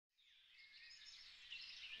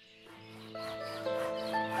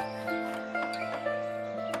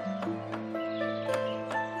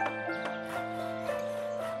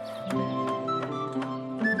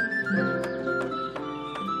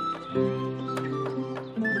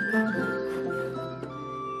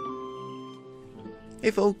Hey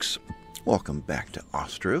folks, welcome back to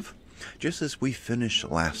Ostriv. Just as we finished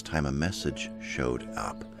last time, a message showed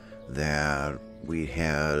up that we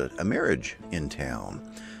had a marriage in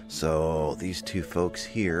town. So these two folks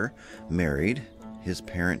here married. His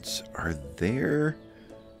parents are there.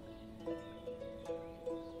 I'm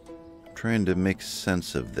trying to make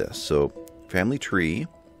sense of this. So family tree.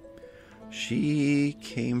 She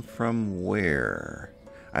came from where?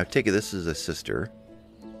 I take it this is a sister.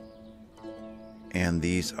 And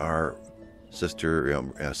these are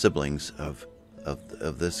siblings of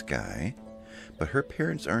this guy, but her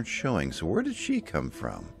parents aren't showing. So where did she come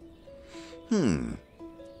from?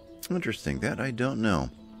 Interesting. That I don't know.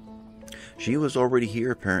 She was already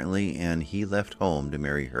here apparently, and he left home to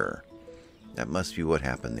marry her. That must be what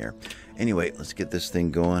happened there. Anyway, let's get this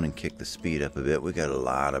thing going and kick the speed up a bit. We got a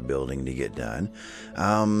lot of building to get done.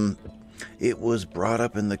 It was brought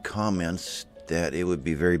up in the comments that it would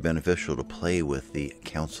be very beneficial to play with the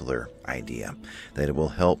counselor idea, that it will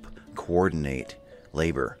help coordinate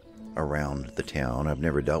labor around the town. I've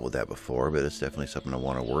never dealt with that before, but it's definitely something I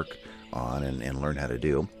want to work on and learn how to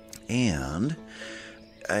do. And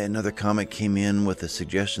another comment came in with a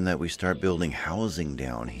suggestion that we start building housing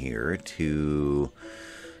down here to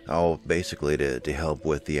basically to help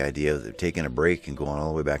with the idea of taking a break and going all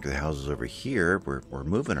the way back to the houses over here. We're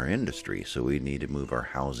moving our industry, so we need to move our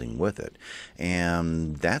housing with it.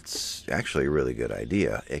 And that's actually a really good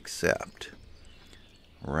idea, except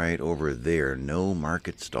right over there, no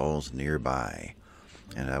market stalls nearby.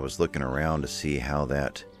 And I was looking around to see how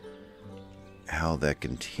that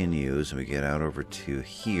continues, and we get out over to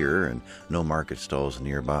here and no market stalls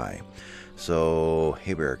nearby. So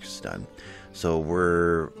hay barracks is done. So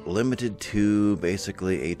we're limited to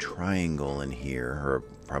basically a triangle in here, or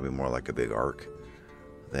probably more like a big arc,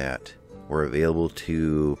 that we're available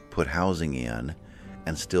to put housing in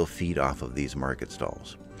and still feed off of these market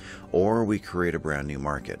stalls. Or we create a brand new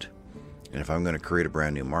market. And if I'm going to create a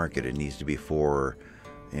brand new market, it needs to be for,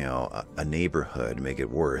 a neighborhood, make it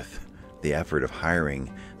worth the effort of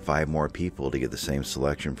hiring 5 more people to get the same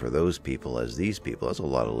selection for those people as these people. That's a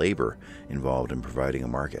lot of labor involved in providing a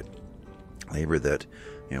market. Labor that,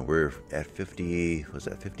 we're at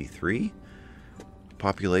 53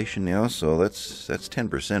 population now, so that's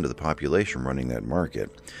 10% of the population running that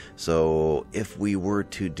market. So if we were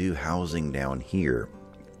to do housing down here,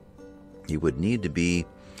 you would need to be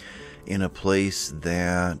in a place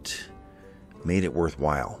that made it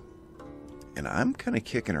worthwhile. And I'm kind of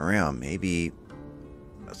kicking around maybe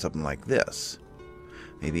something like this.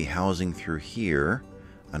 Maybe housing through here,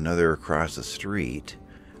 another across the street,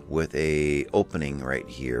 with a opening right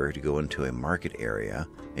here to go into a market area,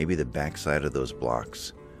 maybe the backside of those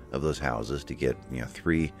blocks of those houses to get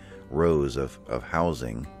 3 rows of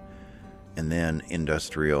housing, and then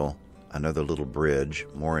industrial, another little bridge,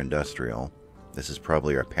 more industrial. This is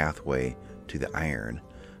probably our pathway to the iron,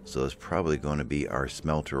 so it's probably going to be our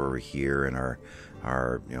smelter over here and our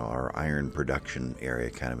iron production area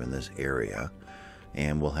kind of in this area.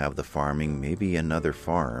 And we'll have the farming, maybe another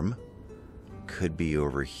farm could be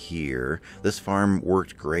over here. This farm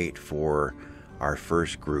worked great for our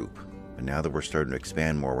first group, but now that we're starting to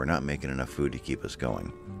expand more, we're not making enough food to keep us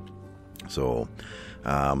going. So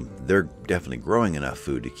they're definitely growing enough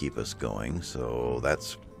food to keep us going, so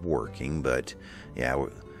that's working. But yeah,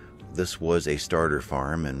 this was a starter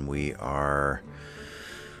farm, and we're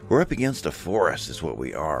up against a forest is what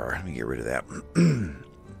we are. Let me get rid of that.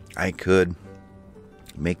 I could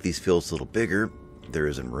make these fields a little bigger. There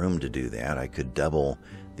isn't room to do that. I could double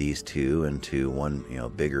these two into one,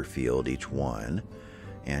 bigger field each one,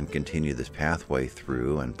 and continue this pathway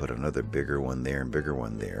through and put another bigger one there and bigger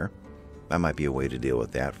one there. That might be a way to deal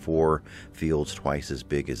with that. 4 fields twice as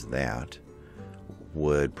big as that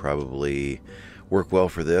would probably work well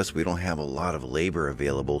for this. We don't have a lot of labor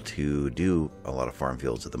available to do a lot of farm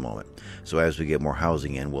fields at the moment. So as we get more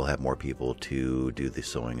housing in, we'll have more people to do the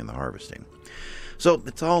sowing and the harvesting. So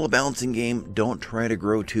it's all a balancing game. Don't try to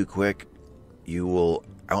grow too quick. You will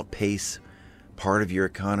outpace part of your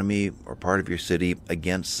economy or part of your city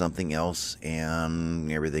against something else,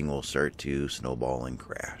 and everything will start to snowball and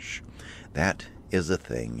crash. That is a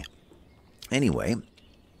thing. Anyway,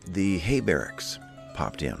 the hay barracks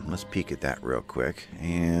popped in. Let's peek at that real quick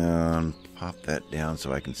and pop that down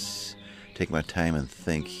so I can take my time and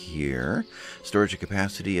think here. Storage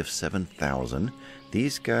capacity of 7,000.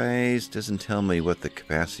 These guys doesn't tell me what the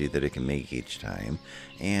capacity that it can make each time.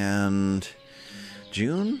 And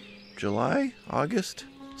June, July, August,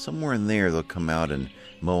 somewhere in there they'll come out and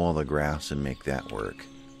mow all the grass and make that work.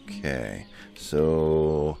 Okay,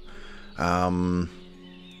 so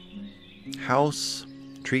house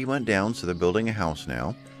tree went down, so they're building a house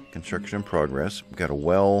now. Construction in progress. We've got a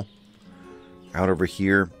well out over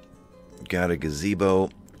here. We've got a gazebo.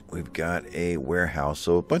 We've got a warehouse.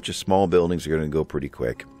 So a bunch of small buildings are going to go pretty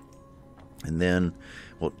quick. And then,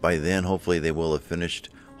 well, by then, hopefully they will have finished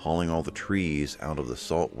hauling all the trees out of the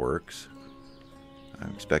salt works.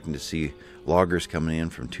 I'm expecting to see loggers coming in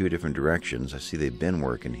from 2 different directions. I see they've been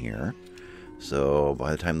working here. So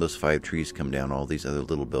by the time those 5 trees come down, all these other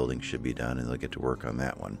little buildings should be done, and they'll get to work on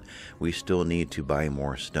that one. We still need to buy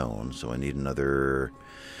more stone, so I need another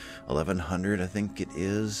 1,100, I think it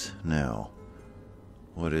is. Now,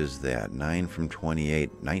 what is that? 9 from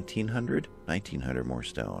 28, 1,900? 1,900 more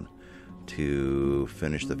stone to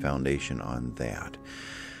finish the foundation on that.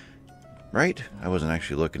 Right? I wasn't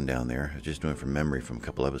actually looking down there. I was just doing from memory from a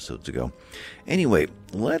couple episodes ago. Anyway,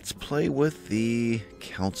 let's play with the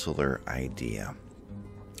counselor idea.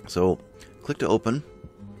 So, click to open.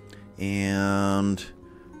 And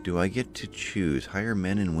do I get to choose hire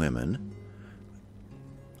men and women?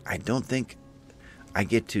 I don't think I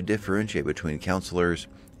get to differentiate between counselors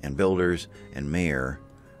and builders and mayor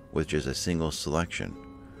with just a single selection.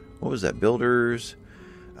 What was that? Builders...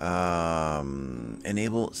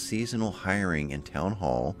 enable seasonal hiring in town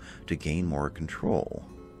hall to gain more control.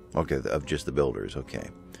 Okay, of just the builders. Okay.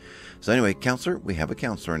 So anyway, counselor, we have a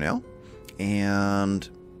counselor now. And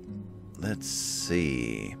let's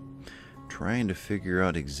see. Trying to figure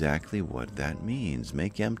out exactly what that means.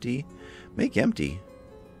 Make empty. Make empty.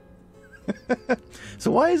 So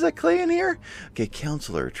why is that clay in here? Okay,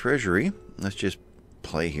 counselor, treasury. Let's just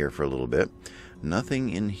play here for a little bit. Nothing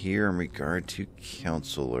in here in regard to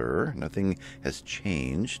counselor. Nothing has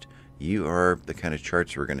changed. You are the kind of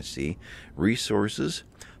charts we're going to see. Resources,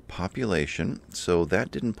 population. So that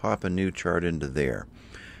didn't pop a new chart into there.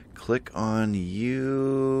 Click on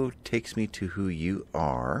you. Takes me to who you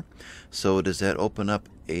are. So does that open up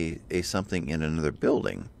a something in another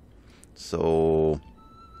building? So,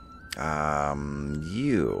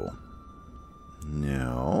 you.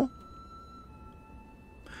 No.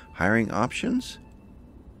 Hiring options?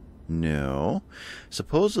 No.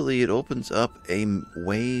 Supposedly it opens up a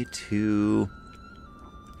way to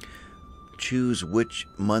choose which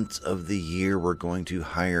months of the year we're going to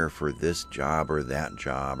hire for this job or that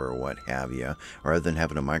job or what have you, rather than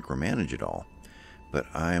having to micromanage it all. But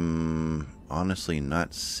I'm honestly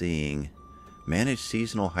not seeing manage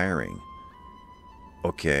seasonal hiring.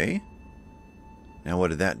 Okay. Now what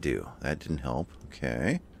did that do? That didn't help.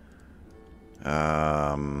 Okay.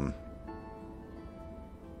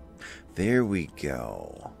 There we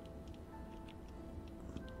go.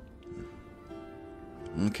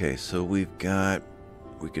 Okay, so we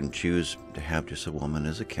can choose to have just a woman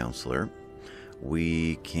as a counselor.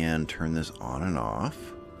 We can turn this on and off.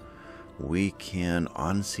 We can,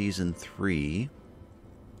 on season 3,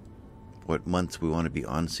 what months we want to be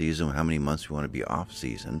on season, how many months we want to be off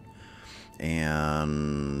season,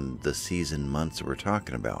 and the season months that we're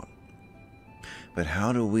talking about. But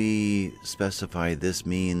how do we specify this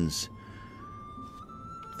means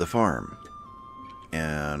the farm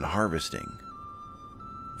and harvesting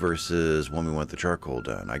versus when we want the charcoal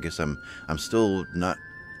done? I guess I'm still not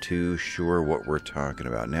too sure what we're talking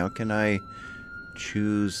about. Now, can I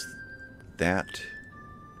choose that?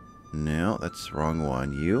 No, that's the wrong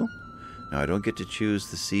one. You? Now, I don't get to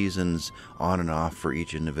choose the seasons on and off for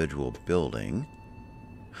each individual building.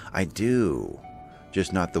 I do.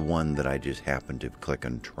 Just not the one that I just happened to click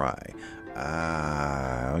and try.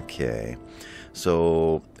 Okay.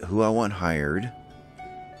 So, who I want hired,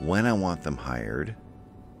 when I want them hired.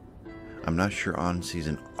 I'm not sure on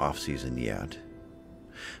season, off season yet.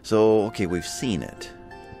 So, okay, we've seen it.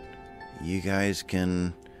 You guys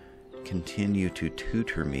can continue to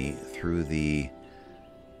tutor me through the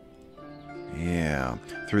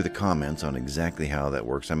comments on exactly how that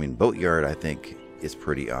works. I mean, boatyard, I think, is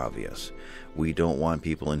pretty obvious. We don't want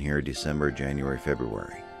people in here December, January,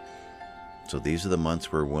 February. So these are the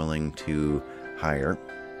months we're willing to hire.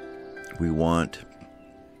 We want...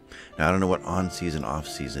 Now, I don't know what on-season,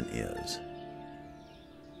 off-season is.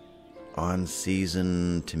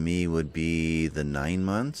 On-season, to me, would be the 9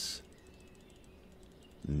 months.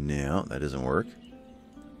 No, that doesn't work.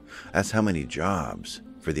 That's how many jobs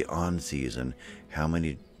for the on-season. How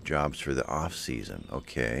many jobs for the off-season?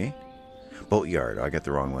 Okay. Boatyard. I got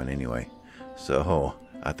the wrong one anyway. So,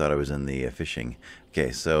 I thought I was in the fishing.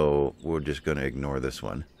 Okay, so we're just going to ignore this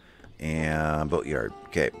one. And boatyard.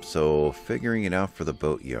 Okay, so figuring it out for the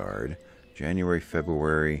boatyard. January,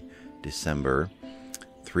 February, December.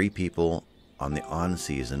 3 people on the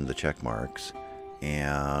on-season, the check marks.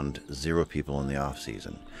 And 0 people in the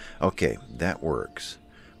off-season. Okay, that works.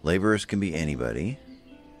 Laborers can be anybody.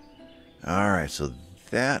 Alright, so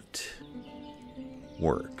that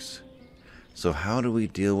works. So how do we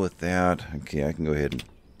deal with that? Okay, I can go ahead and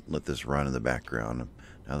let this run in the background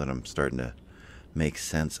now that I'm starting to make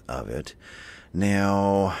sense of it.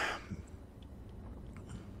 Now,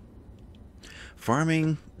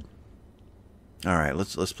 farming. Alright,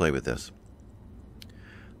 let's play with this.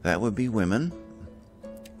 That would be women.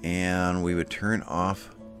 And we would turn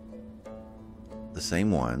off the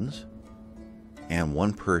same ones. And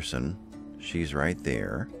one person, she's right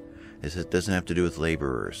there. It doesn't have to do with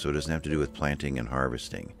laborers, so it doesn't have to do with planting and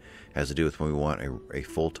harvesting. It has to do with when we want a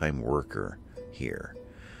full-time worker here.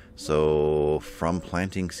 So from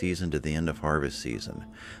planting season to the end of harvest season.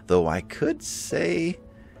 Though I could say,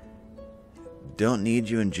 don't need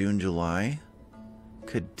you in June, July.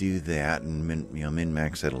 Could do that and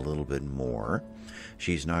min-max it a little bit more.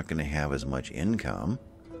 She's not going to have as much income,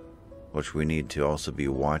 which we need to also be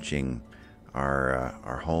watching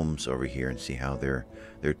our homes over here and see how their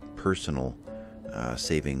personal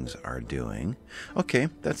savings are doing. Okay,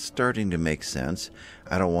 that's starting to make sense.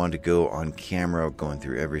 I don't want to go on camera going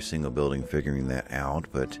through every single building figuring that out,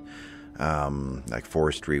 but like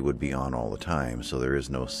forestry would be on all the time, so there is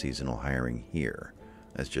no seasonal hiring here.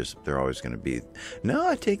 That's just, they're always going to be. No,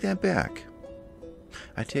 I take that back.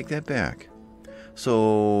 I take that back.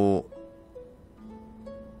 So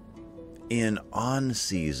in on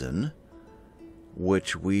season,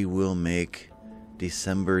 which we will make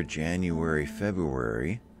December, January,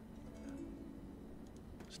 February.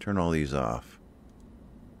 Let's turn all these off.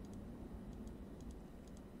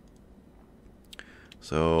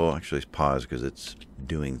 So actually let's pause because it's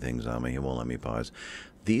doing things on me. It won't let me pause.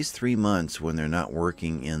 These 3 months when they're not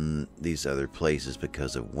working in these other places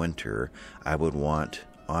because of winter, I would want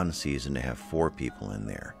on season to have 4 people in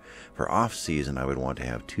there. For off season, I would want to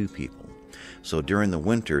have 2 people. So during the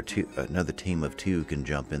winter, another team of 2 can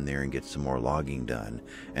jump in there and get some more logging done,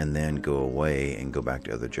 and then go away and go back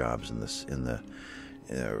to other jobs when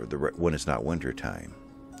it's not winter time.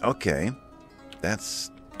 Okay,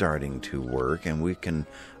 that's starting to work, and we can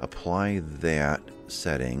apply that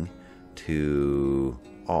setting to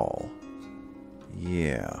all.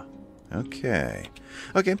 Yeah. Okay.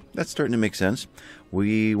 Okay, that's starting to make sense.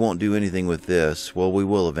 We won't do anything with this. Well, we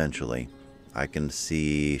will eventually. I can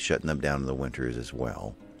see shutting them down in the winters as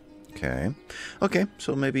well. Okay. Okay,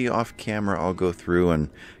 so maybe off camera I'll go through and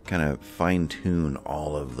kind of fine-tune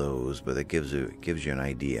all of those, but it gives you an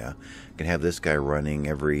idea. I can have this guy running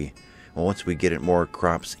once we get more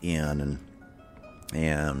crops in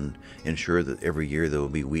and ensure that every year there will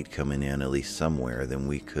be wheat coming in at least somewhere, then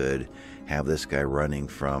we could have this guy running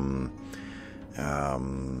from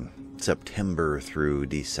September through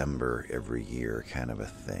December every year, kind of a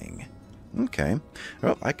thing. Okay.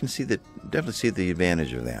 Well, I can definitely see the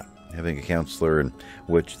advantage of that, having a counselor, and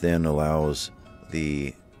which then allows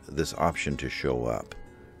this option to show up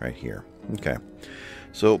right here. Okay.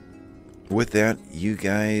 So with that, you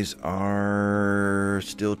guys are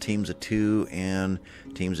still teams of 2 and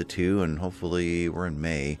hopefully we're in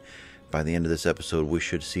May. By the end of this episode, we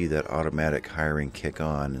should see that automatic hiring kick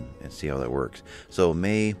on and see how that works. So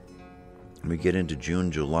May, when we get into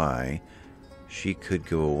June, July, she could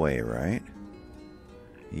go away, right?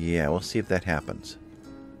 Yeah, we'll see if that happens.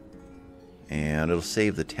 And it'll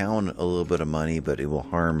save the town a little bit of money, but it will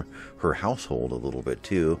harm her household a little bit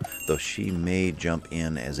too, though she may jump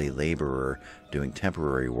in as a laborer doing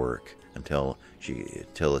temporary work until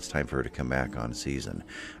it's time for her to come back on season.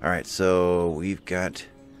 Alright, so we've got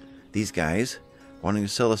these guys wanting to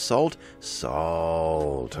sell us salt.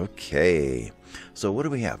 Okay. So what do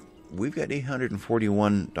we have? We've got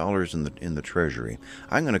 $841 in the treasury.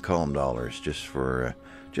 I'm going to call them dollars just for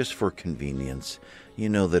convenience. You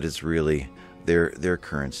know that it's really their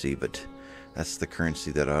currency, but that's the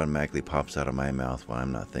currency that automatically pops out of my mouth when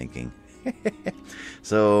I'm not thinking.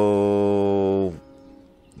 So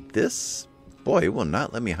this, boy, will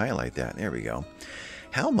not let me highlight that. There we go.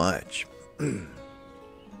 How much?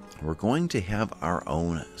 We're going to have our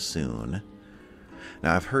own soon.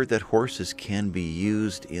 Now, I've heard that horses can be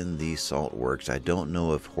used in the salt works. I don't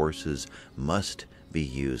know if horses must be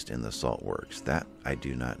used in the salt works. That I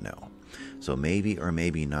do not know. So maybe or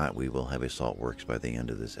maybe not, we will have a salt works by the end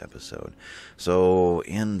of this episode. So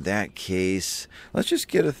in that case, let's just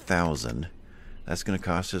get 1,000. That's going to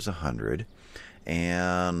cost us 100.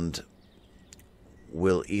 And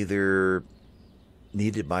we'll either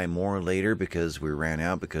need to buy more later because we ran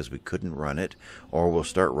out because we couldn't run it, or we'll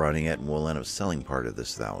start running it and we'll end up selling part of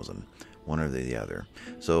this 1,000, one or the other.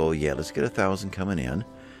 So yeah, let's get 1,000 coming in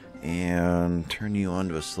and turn you on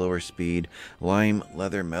to a slower speed. Lime,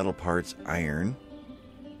 leather, metal parts, iron.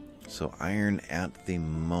 So iron at the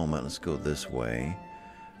moment. Let's go this way.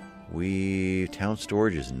 Town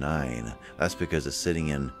storage is 9. That's because it's sitting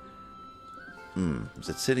in... is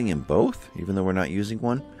it sitting in both, even though we're not using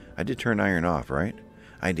one? I did turn iron off, right?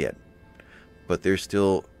 I did. But there's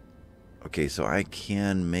still... Okay, so I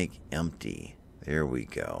can make empty. There we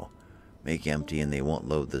go. Make empty, and they won't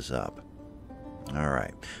load this up.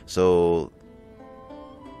 Alright. So...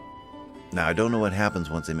 Now, I don't know what happens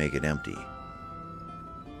once they make it empty.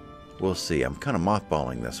 We'll see. I'm kind of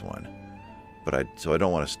mothballing this one. So I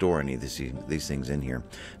don't want to store any of these things in here.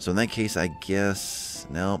 So in that case, I guess...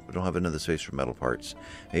 No, I don't have another space for metal parts.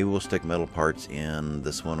 Maybe we'll stick metal parts in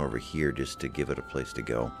this one over here just to give it a place to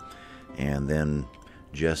go. And then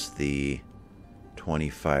just the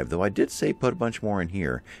 25. Though I did say put a bunch more in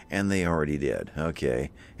here, and they already did.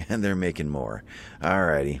 Okay, and they're making more.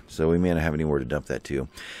 Alrighty, so we may not have anywhere to dump that to.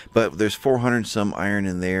 But there's 400 some iron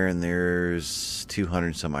in there, and there's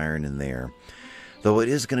 200 some iron in there. Though it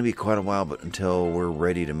is going to be quite a while until we're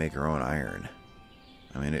ready to make our own iron.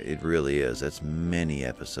 I mean, it really is. That's many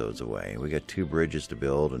episodes away. We got 2 bridges to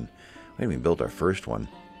build, and we haven't even built our first one.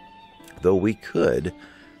 Though we could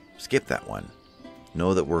skip that one.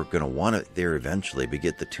 Know that we're going to want it there eventually, but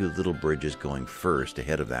get the 2 little bridges going first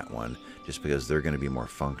ahead of that one, just because they're going to be more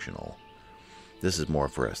functional. This is more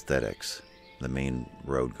for aesthetics, the main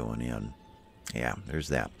road going in. Yeah, there's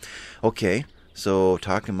that. Okay. So,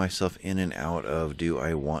 talking myself in and out of, do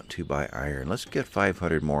I want to buy iron? Let's get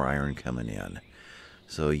 500 more iron coming in.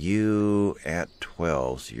 So, you at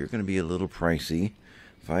 12. So, you're going to be a little pricey.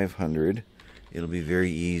 500. It'll be very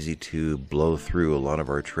easy to blow through a lot of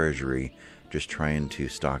our treasury just trying to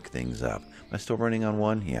stock things up. Am I still running on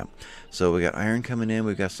 1? Yeah. So, we got iron coming in.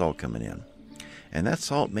 We've got salt coming in. And that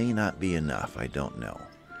salt may not be enough. I don't know.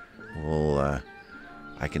 Well,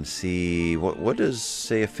 I can see... What does,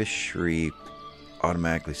 say, a fishery...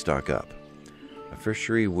 automatically stock up? A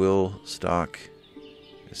fishery will stock,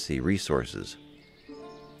 let's see, resources.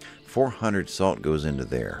 400 salt goes into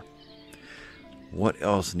there. What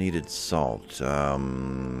else needed salt?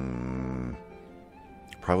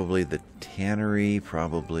 Probably the tannery,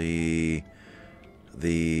 probably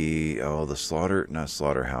the not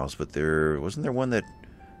slaughterhouse, but wasn't there one that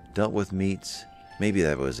dealt with meats? Maybe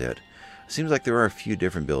that was it. Seems like there are a few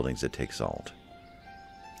different buildings that take salt.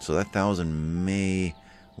 So that 1,000 may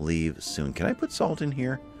leave soon. Can I put salt in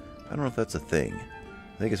here? I don't know if that's a thing.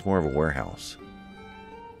 I think it's more of a warehouse.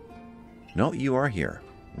 No, you are here.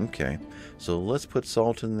 Okay. So let's put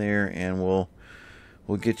salt in there, and we'll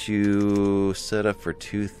get you set up for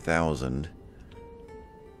 2,000.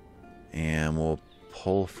 And we'll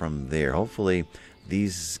pull from there. Hopefully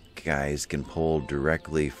these guys can pull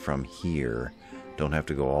directly from here. Don't have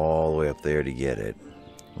to go all the way up there to get it.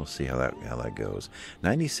 We'll see how that goes.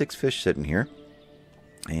 96 fish sitting here.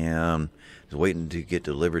 And just waiting to get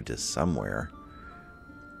delivered to somewhere.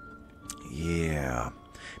 Yeah.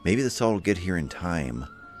 Maybe the salt will get here in time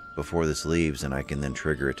before this leaves, and I can then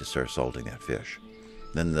trigger it to start salting that fish.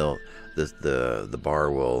 Then the bar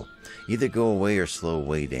will either go away or slow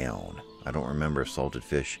way down. I don't remember if salted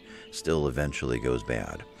fish still eventually goes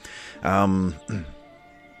bad.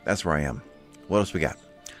 That's where I am. What else we got?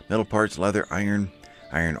 Metal parts, leather, iron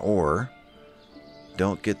ore.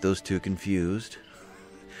 Don't get those two confused.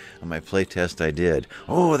 On my playtest I did.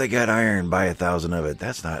 Oh, they got iron. Buy 1,000 of it.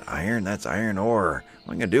 That's not iron. That's iron ore.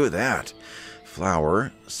 What am I going to do with that?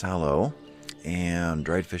 Flour, sallow, and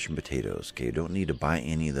dried fish and potatoes. Okay, don't need to buy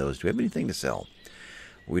any of those. Do we have anything to sell?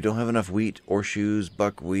 We don't have enough wheat, horseshoes,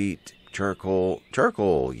 buckwheat, charcoal.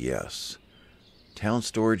 Charcoal, yes. Town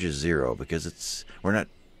storage is 0 because we're not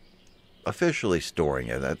officially storing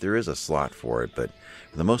it. There is a slot for it, but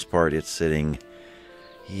for the most part it's sitting,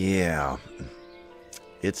 yeah,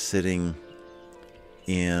 it's sitting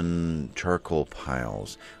in charcoal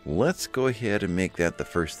piles. Let's go ahead and make that the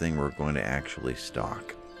first thing we're going to actually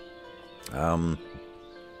stock.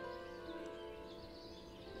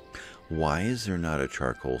 Why is there not a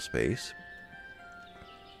charcoal space?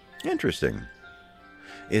 Interesting.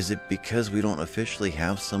 Is it because we don't officially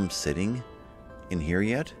have some sitting in here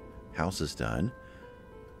yet? House is done.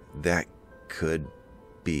 That could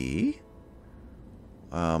be.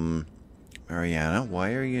 Mariana,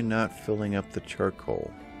 why are you not filling up the charcoal?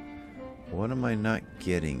 What am I not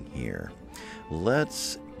getting here?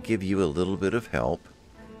 Let's give you a little bit of help,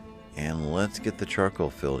 and let's get the charcoal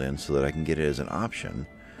filled in so that I can get it as an option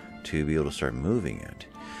to be able to start moving it.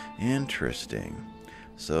 Interesting.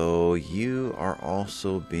 So you are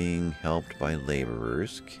also being helped by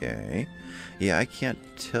laborers. Okay. Yeah, I can't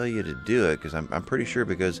tell you to do it because I'm pretty sure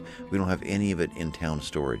because we don't have any of it in town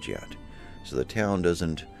storage yet. So the town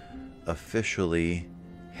doesn't officially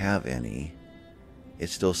have any.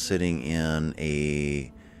 It's still sitting in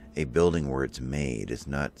a building where it's made. It's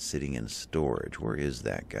not sitting in storage. Where is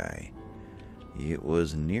that guy? It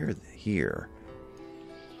was near here.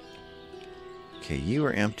 Okay, you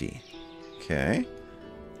are empty. Okay.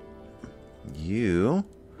 You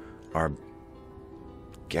are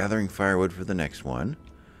gathering firewood for the next one.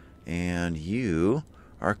 And you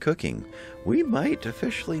are cooking. We might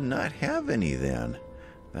officially not have any then.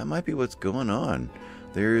 That might be what's going on.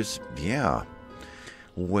 Yeah.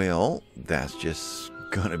 Well, that's just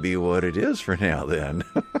gonna be what it is for now then.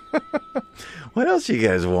 What else you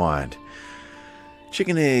guys want?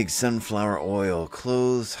 Chicken eggs, sunflower oil,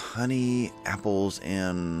 clothes, honey, apples,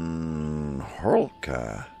 and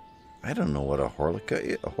horlka. I don't know what a horlka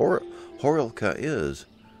is. Horlka is.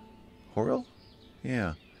 Horl?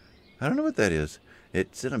 Yeah. I don't know what that is.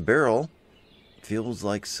 It's in a barrel. Feels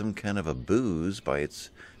like some kind of a booze by its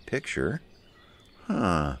picture.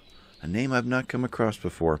 Huh. A name I've not come across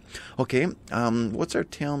before. Okay, what's our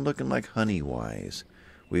town looking like honey-wise?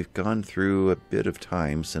 We've gone through a bit of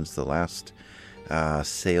time since the last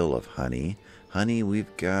sale of honey. Honey,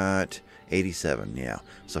 we've got 87, yeah.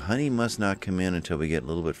 So honey must not come in until we get a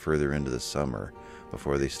little bit further into the summer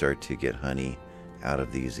before they start to get honey out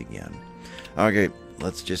of these again. Okay,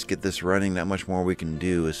 let's just get this running. Not much more we can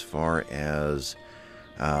do as far as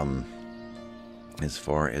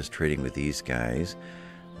trading with these guys.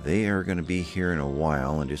 They are going to be here in a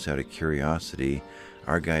while, and just out of curiosity,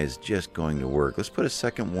 our guy is just going to work. Let's put a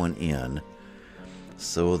second one in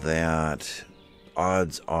so that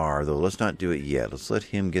odds are, though let's not do it yet. Let's let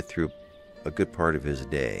him get through a good part of his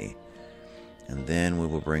day, and then we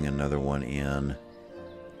will bring another one in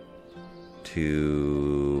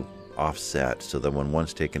to offset so that when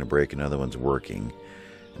one's taking a break, another one's working.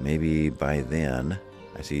 Maybe by then,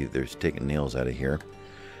 I see there's taking nails out of here.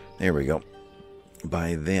 There we go.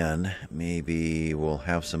 By then, maybe we'll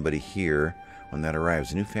have somebody here when that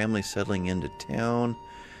arrives. A new family settling into town.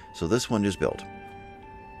 So this one just built.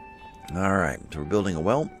 All right, so we're building a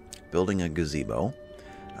well, building a gazebo.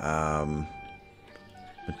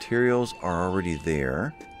 Materials are already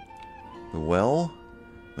there. The well,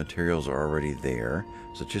 materials are already there.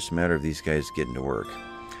 So it's just a matter of these guys getting to work.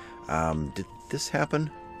 Did this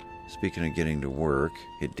happen? Speaking of getting to work,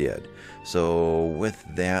 it did. So with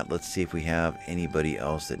that, let's see if we have anybody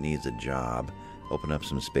else that needs a job. Open up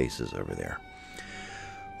some spaces over there.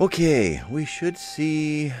 Okay, we should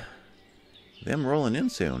see them rolling in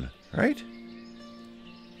soon, right?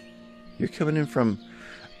 You're coming in from...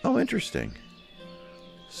 Oh, interesting.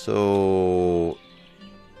 So...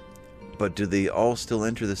 But do they all still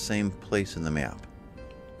enter the same place in the map?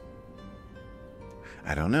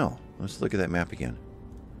 I don't know. Let's look at that map again.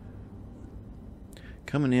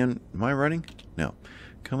 Coming in... Am I running? No.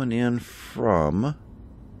 Coming in from...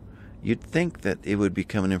 You'd think that it would be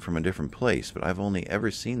coming in from a different place, but I've only ever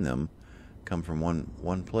seen them come from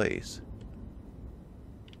one place.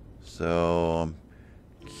 So, I'm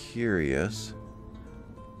curious.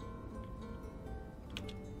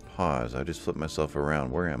 Pause. I just flipped myself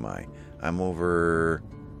around. Where am I? I'm over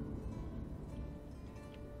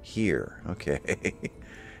here. Okay.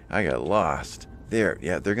 I got lost. There.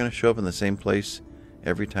 Yeah, they're going to show up in the same place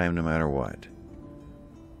every time, no matter what.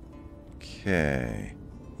 Okay.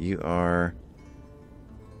 You are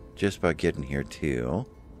just about getting here, too.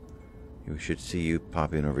 We should see you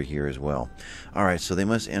pop in over here as well. Alright, so they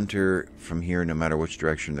must enter from here no matter which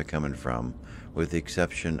direction they're coming from, with the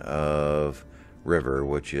exception of River,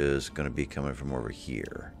 which is going to be coming from over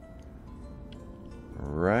here.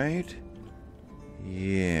 Right?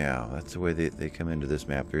 Yeah, that's the way they come into this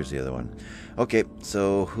map. There's the other one. Okay,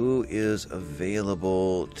 so who is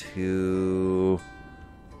available to...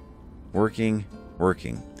 Working.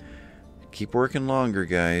 Keep working longer,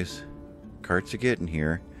 guys. Carts are getting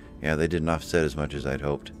here. Yeah, they didn't offset as much as I'd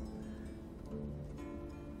hoped.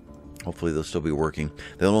 Hopefully they'll still be working.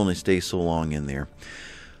 They'll only stay so long in there.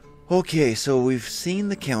 Okay, so we've seen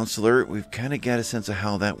the counselor. We've kind of got a sense of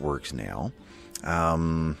how that works now.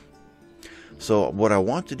 So what I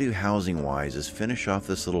want to do housing-wise is finish off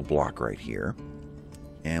this little block right here.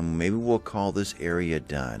 And maybe we'll call this area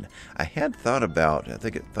done. I had thought about, I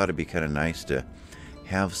thought it'd be kind of nice to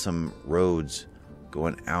have some roads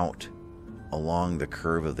going out along the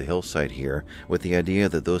curve of the hillside here, with the idea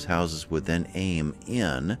that those houses would then aim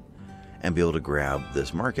in and be able to grab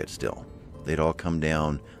this market still. They'd all come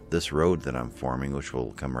down this road that I'm forming, which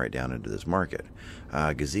will come right down into this market.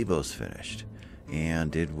 Gazebo's finished.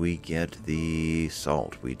 And did we get the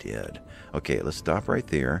salt? We did. Okay, let's stop right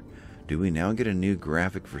there. Do we now get a new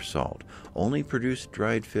graphic for salt? Only produce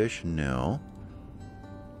dried fish? No.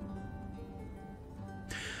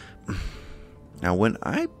 Now, when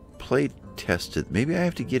I play tested, maybe I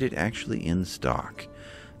have to get it actually in stock.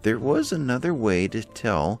 There was another way to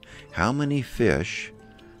tell how many fish.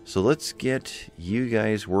 So let's get you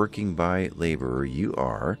guys working by laborer. You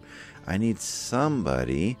are. I need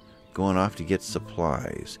somebody going off to get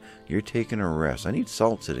supplies. You're taking a rest. I need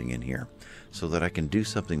salt sitting in here so that I can do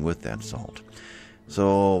something with that salt.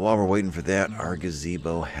 So while we're waiting for that, our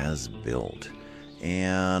gazebo has built.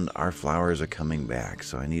 And our flowers are coming back.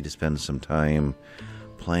 So I need to spend some time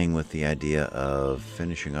playing with the idea of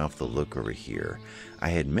finishing off the look over here. I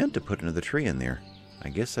had meant to put another tree in there. I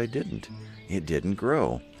guess I didn't. It didn't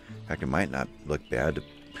grow. In fact, it might not look bad.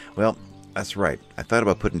 Well, that's right. I thought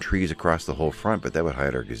about putting trees across the whole front, but that would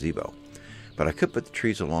hide our gazebo. But I could put the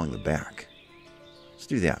trees along the back. Let's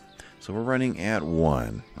do that. So we're running at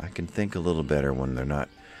 1. I can think a little better when there's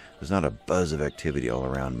not a buzz of activity all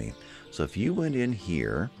around me. So if you went in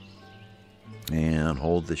here and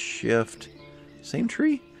hold the shift, same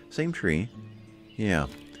tree? Same tree. Yeah.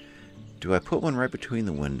 Do I put one right between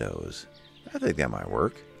the windows? I think that might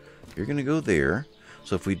work. You're going to go there.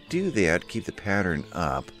 So if we do that, keep the pattern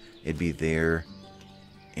up, it'd be there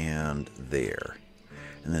and there.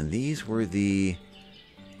 And then these were the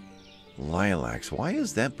lilacs. Why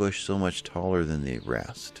is that bush so much taller than the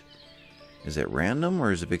rest? Is it random,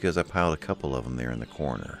 or is it because I piled a couple of them there in the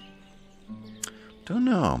corner? Don't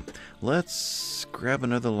know. Let's grab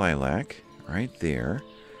another lilac right there,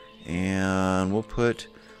 and we'll put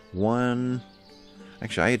one.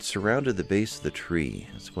 Actually, I had surrounded the base of the tree.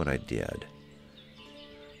 That's what I did.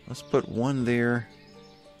 Let's put one there,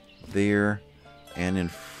 there, and in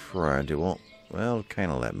front. It won't, well,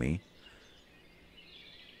 kind of let me.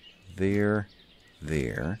 There,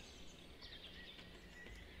 there.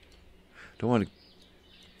 Don't want to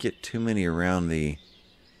get too many around the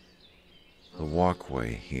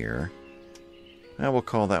walkway here. Now we'll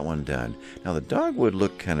call that one done. Now the dogwood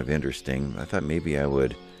looked kind of interesting. I thought maybe I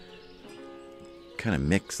would kind of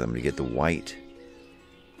mix them to get the white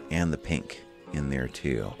and the pink in there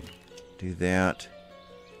too. Do that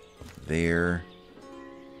there.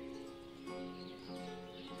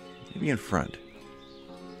 Maybe in front.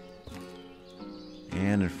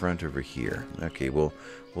 And in front over here. Okay, we'll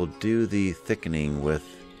do the thickening with,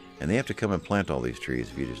 and they have to come and plant all these trees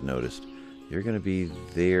if you just noticed. You're going to be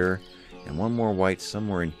there, and one more white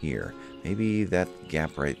somewhere in here. Maybe that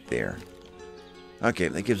gap right there. Okay,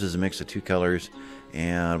 that gives us a mix of 2 colors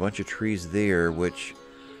and a bunch of trees there, which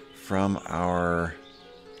from our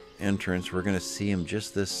entrance, we're going to see them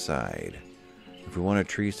just this side. If we wanted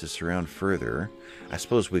trees to surround further, I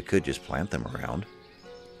suppose we could just plant them around.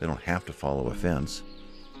 They don't have to follow a fence.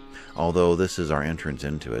 Although this is our entrance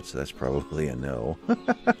into it, so that's probably a no.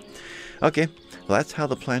 Okay, well that's how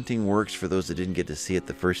the planting works for those that didn't get to see it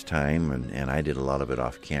the first time, and I did a lot of it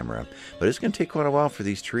off camera. But it's going to take quite a while for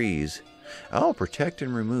these trees. Oh, protect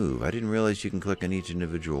and remove. I didn't realize you can click on each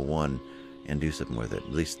individual one and do something with it.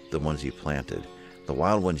 At least the ones you planted. The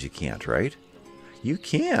wild ones you can't, right? You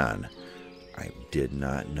can. I did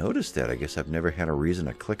not notice that. I guess I've never had a reason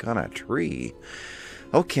to click on a tree.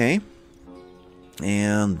 Okay.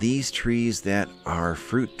 And these trees that are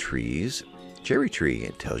fruit trees, cherry tree,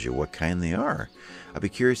 it tells you what kind they are. I'll be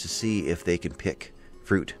curious to see if they can pick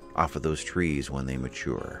fruit off of those trees when they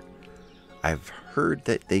mature. I've heard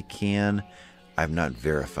that they can. I've not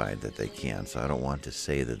verified that they can, so I don't want to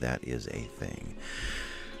say that that is a thing.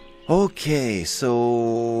 Okay, so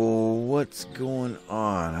what's going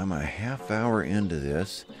on? I'm a half hour into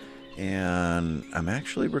this, and I'm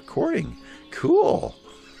actually recording. Cool.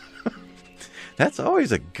 That's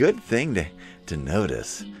always a good thing to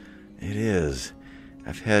notice. It is.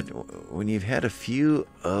 When you've had a few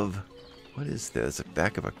of, what is this? The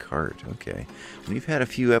back of a cart. Okay. When you've had a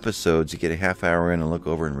few episodes, you get a half hour in and look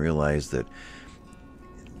over and realize that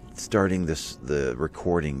starting the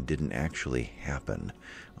recording didn't actually happen.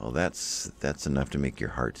 Well, that's enough to make your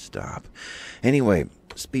heart stop. Anyway,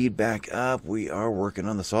 speed back up. We are working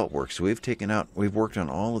on the salt works. So we've worked on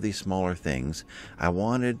all of these smaller things. I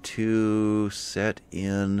wanted to set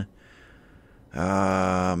in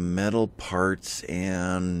metal parts,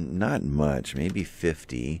 and not much, maybe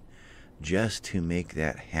 50, just to make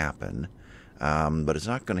that happen. But it's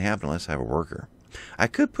not going to happen unless I have a worker. I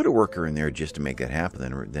could put a worker in there just to make that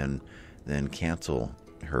happen, then cancel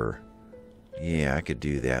her. Yeah, I could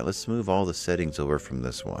do that. Let's move all the settings over from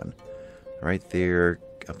this one. Right there,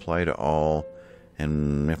 apply to all,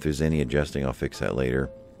 and if there's any adjusting, I'll fix that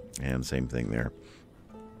later. And same thing there.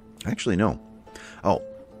 Actually, no. Oh,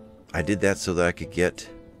 I did that so that I could get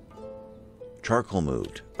charcoal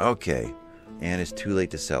moved. Okay, and it's too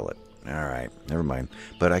late to sell it. All right, never mind.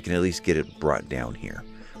 But I can at least get it brought down here.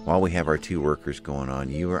 while we have our 2 workers going on,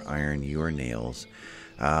 you are iron, you are nails.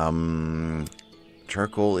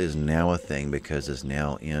 Charcoal is now a thing because it's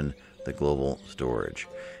now in the global storage.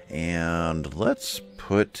 And let's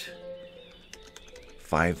put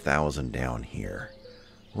 5,000 down here.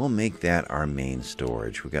 We'll make that our main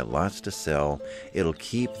storage. We've got lots to sell. It'll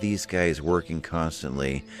keep these guys working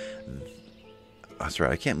constantly. That's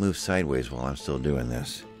right, I can't move sideways while I'm still doing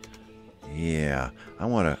this. Yeah, I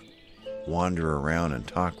want to wander around and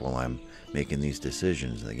talk while I'm making these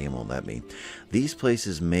decisions. The game won't let me. These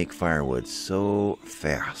places make firewood so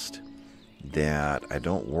fast that I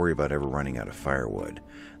don't worry about ever running out of firewood.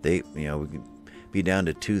 We can be down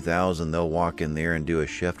to 2,000. They'll walk in there and do a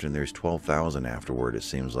shift, and there's 12,000 afterward, it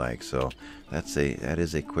seems like. So that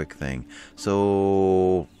is a quick thing.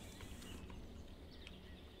 So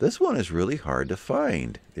this one is really hard to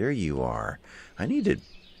find. There you are. I need to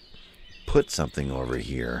put something over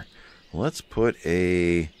here. Let's put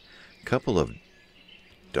a couple of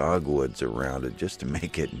dogwoods around it just to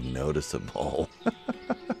make it noticeable.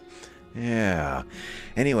 Yeah.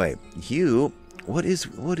 Anyway, what is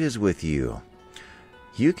with you?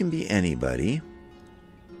 You can be anybody.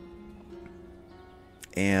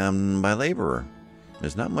 And by laborer,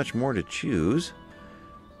 there's not much more to choose.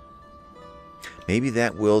 Maybe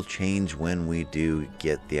that will change when we do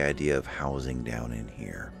get the idea of housing down in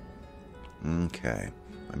here. Okay.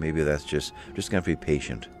 Maybe that's just going to have to be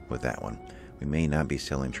patient with that one. We may not be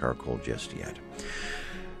selling charcoal just yet.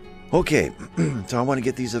 Okay, so I want to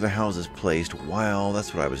get these other houses placed while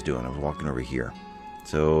that's what I was doing. I was walking over here.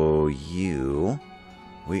 So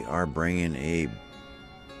we are bringing a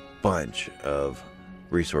bunch of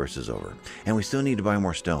resources over. And we still need to buy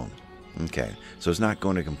more stone. Okay, so it's not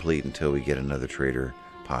going to complete until we get another trader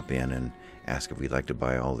pop in and ask if we'd like to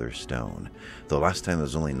buy all their stone. Though last time there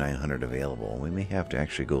was only 900 available. We may have to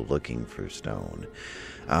actually go looking for stone.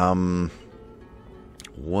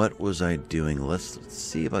 What was I doing? Let's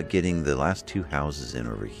see about getting the last 2 houses in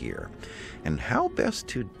over here. And how best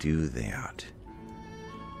to do that.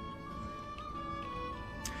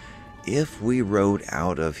 If we rode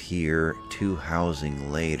out of here to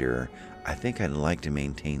housing later, I think I'd like to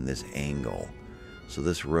maintain this angle. So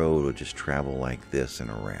this road would just travel like this and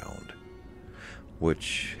around,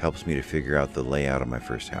 which helps me to figure out the layout of my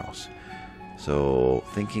first house. So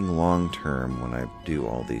thinking long term when I do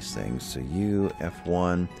all these things. So you,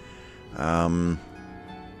 F1,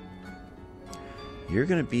 you're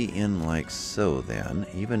going to be in like so then,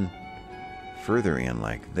 even further in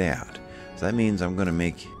like that. So that means I'm going to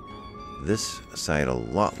make this side a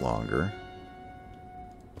lot longer,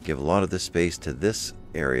 give a lot of this space to this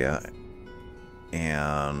area,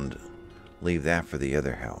 and leave that for the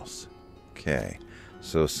other house. Okay,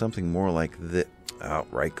 so something more like this. Oh,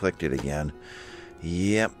 right-clicked it again.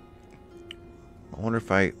 Yep. I wonder if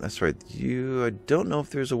that's right. I don't know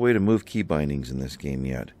if there's a way to move key bindings in this game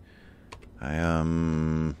yet.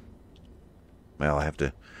 Well, I have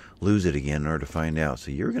to lose it again in order to find out.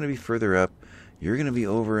 So you're going to be further up. You're going to be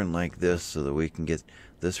over in like this so that we can get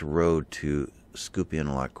this road to scoop in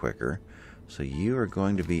a lot quicker. So you are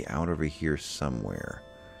going to be out over here somewhere.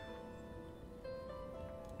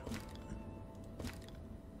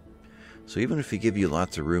 So even if we give you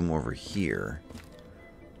lots of room over here,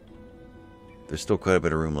 there's still quite a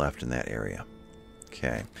bit of room left in that area.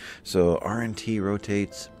 Okay, so RNT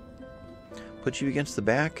rotates. Put you against the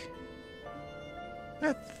back?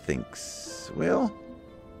 I think so. Well,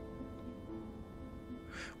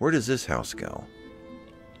 where does this house go?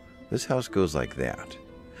 This house goes like that.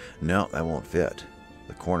 No, that won't fit.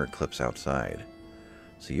 The corner clips outside.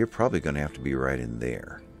 So you're probably going to have to be right in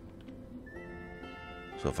there.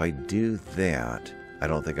 So if I do that, I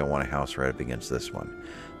don't think I want a house right up against this one.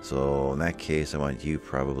 So in that case, I want you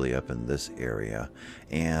probably up in this area.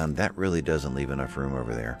 And that really doesn't leave enough room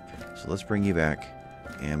over there. So let's bring you back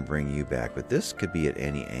and bring you back. But this could be at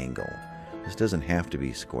any angle. This doesn't have to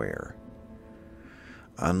be square.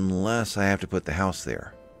 Unless I have to put the house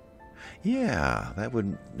there. Yeah, that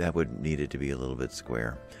would need it to be a little bit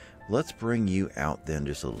square. Let's bring you out then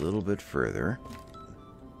just a little bit further.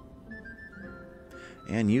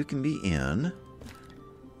 And you can be in.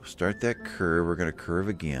 Start that curve. We're going to curve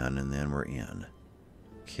again, and then we're in.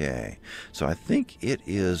 Okay. So I think it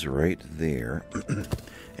is right there.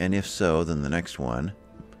 And if so, then the next one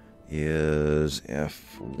is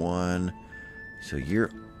F1. So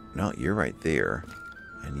you're right there.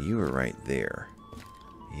 And you are right there.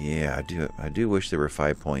 Yeah, I do wish there were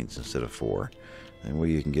 5 points instead of 4. And where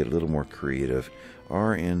you can get a little more creative.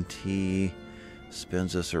 RNT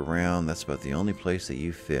spins us around. That's about the only place that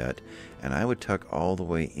you fit. And I would tuck all the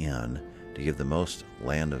way in to give the most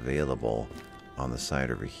land available on the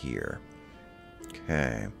side over here.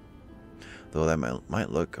 Okay. Though that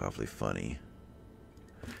might look awfully funny.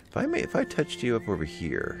 If I touched you up over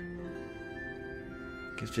here,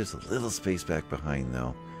 gives just a little space back behind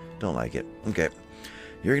though. Don't like it. Okay.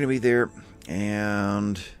 You're gonna be there,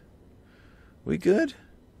 and we good?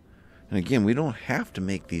 And again, we don't have to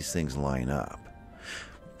make these things line up.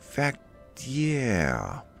 In fact,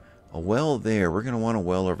 yeah. A well there. We're gonna want a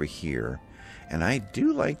well over here. And I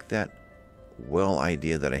do like that well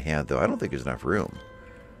idea that I had, though. I don't think there's enough room.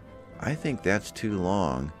 I think that's too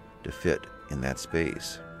long to fit in that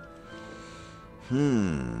space.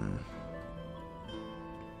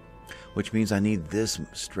 Which means I need this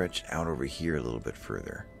stretched out over here a little bit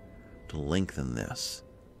further to lengthen this.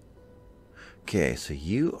 Okay, so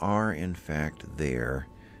you are in fact there.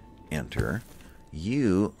 Enter.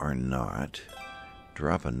 You are not.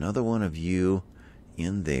 Drop another one of you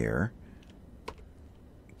in there.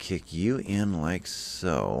 Kick you in like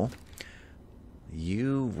so.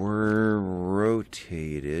 You were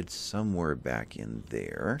rotated somewhere back in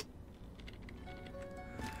there.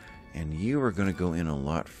 And you are going to go in a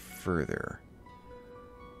lot further.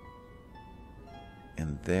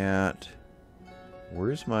 And that...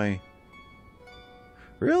 Where's my...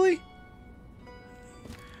 Really?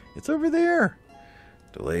 It's over there.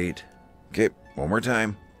 Delete. Okay, one more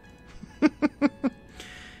time.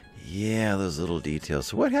 Yeah, those little details.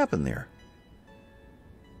 So what happened there?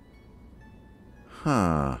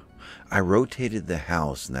 Huh. I rotated the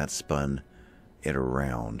house and that spun it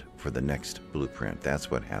around for the next blueprint. That's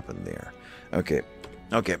what happened there. Okay.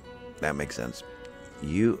 Okay. That makes sense.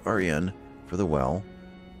 You are in for the well.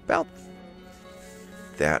 About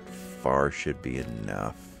that far should be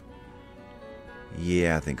enough.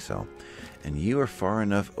 Yeah, I think so. And you are far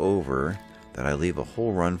enough over that I leave a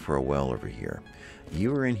whole run for a well over here.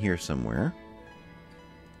 You are in here somewhere.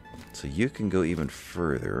 So you can go even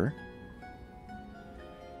further.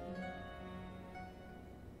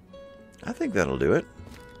 I think that'll do it.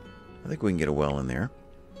 I think we can get a well in there.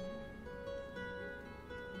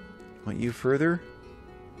 Want you further?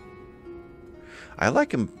 I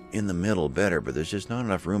like them in the middle better, but there's just not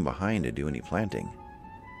enough room behind to do any planting.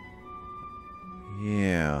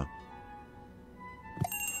 Yeah.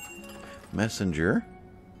 Messenger.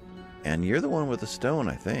 And you're the one with the stone,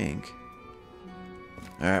 I think.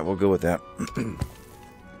 Alright, we'll go with that.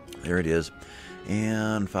 There it is.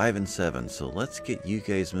 And 5 and 7. So let's get you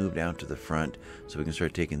guys moved out to the front so we can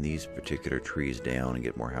start taking these particular trees down and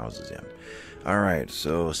get more houses in. Alright,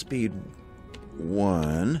 so speed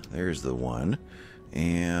 1. There's the 1.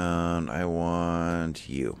 And I want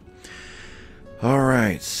you.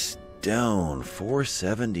 Alright, stone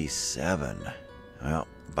 477. Well,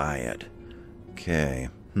 buy it. Okay.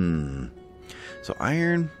 So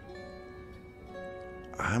iron,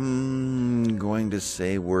 I'm going to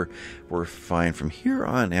say we're fine. From here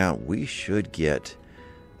on out, we should get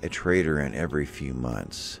a trader in every few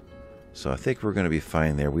months. So I think we're going to be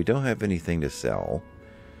fine there. We don't have anything to sell,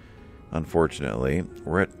 unfortunately.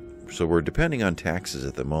 So we're depending on taxes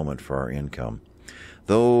at the moment for our income.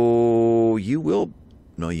 Though you will...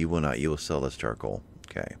 No, you will not. You will sell this charcoal.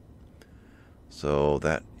 Okay. So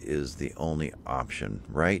that is the only option,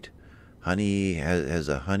 right? Honey, has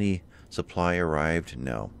a honey supply arrived?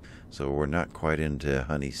 No. So we're not quite into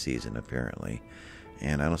honey season, apparently.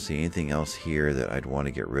 And I don't see anything else here that I'd want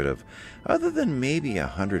to get rid of, other than maybe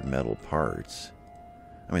 100 metal parts.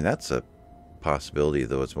 I mean, that's a possibility,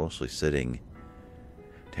 though it's mostly sitting...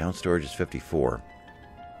 Town storage is 54.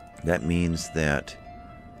 That means that...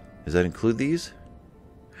 Does that include these?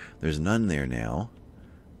 There's none there now.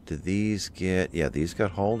 Did these get... Yeah, these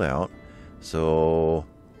got hauled out. So...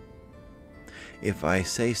 If I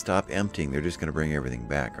say stop emptying, they're just going to bring everything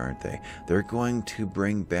back, aren't they? They're going to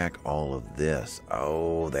bring back all of this.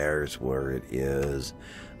 Oh, there's where it is.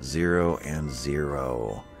 0 and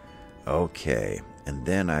 0. Okay. And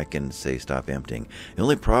then I can say stop emptying. The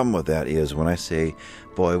only problem with that is when I say,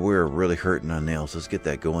 boy, we're really hurting on nails, let's get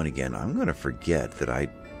that going again, I'm going to forget that I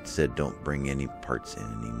said don't bring any parts in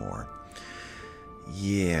anymore.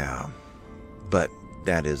 Yeah. But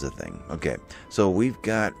that is a thing. Okay. So we've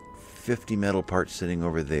got 50 metal parts sitting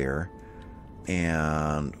over there.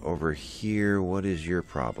 And over here, what is your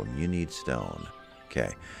problem? You need stone.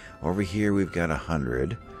 Okay. Over here, we've got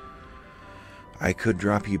 100. I could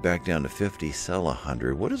drop you back down to 50, sell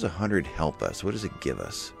 100. What does 100 help us? What does it give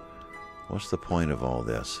us? What's the point of all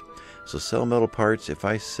this? So sell metal parts. If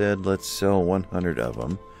I said let's sell 100 of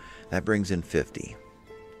them, that brings in 50.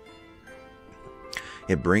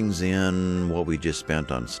 It brings in what we just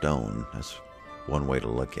spent on stone. That's one way to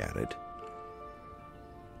look at it.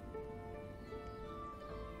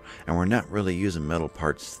 And we're not really using metal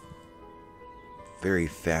parts very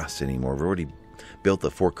fast anymore. We've already built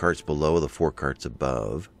the 4 carts below, the 4 carts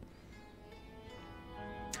above.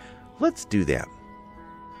 Let's do that.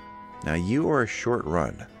 Now you are a short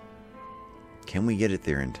run. Can we get it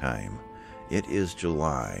there in time? It is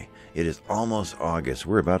July. It is almost August.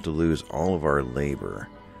 We're about to lose all of our labor.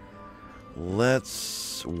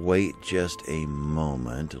 Let's wait just a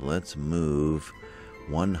moment. Let's move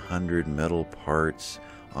 100 metal parts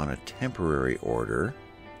on a temporary order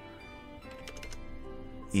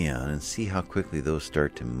in and see how quickly those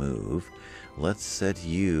start to move. Let's set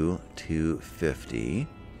you to 50.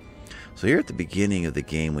 So here at the beginning of the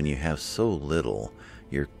game, when you have so little,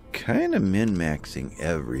 you're kind of min-maxing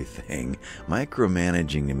everything,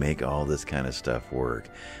 micromanaging to make all this kind of stuff work.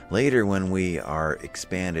 Later, when we are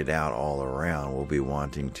expanded out all around, we'll be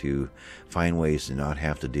wanting to find ways to not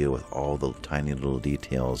have to deal with all the tiny little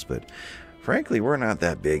details, but frankly, we're not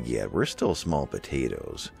that big yet. We're still small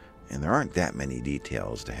potatoes, and there aren't that many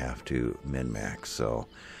details to have to min-max, so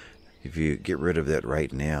if you get rid of that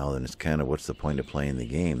right now, then it's kind of what's the point of playing the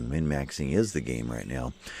game? Min-maxing is the game right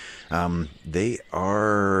now. They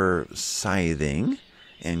are scything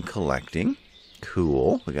and collecting.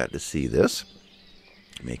 Cool. We got to see this.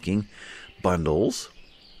 Making bundles.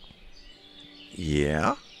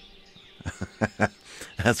 Yeah.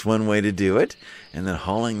 That's one way to do it. And then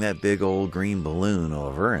hauling that big old green balloon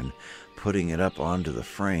over and putting it up onto the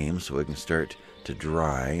frame so it can start to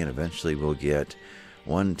dry. And eventually we'll get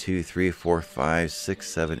 1, 2, 3, 4, 5, 6,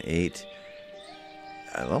 7, 8.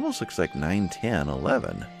 It almost looks like 9, 10,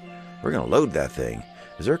 11. We're going to load that thing.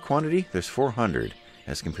 Is there a quantity? There's 400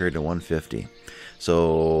 as compared to 150.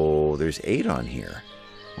 So there's 8 on here.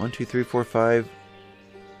 1, 2, 3, 4, 5,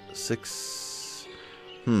 6.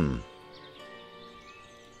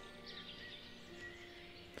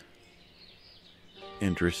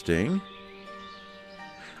 Interesting.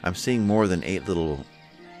 I'm seeing more than 8 little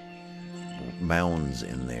mounds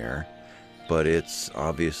in there, but it's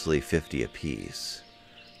obviously 50 apiece,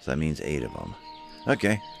 so that means 8 of them.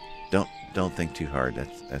 Okay, don't think too hard.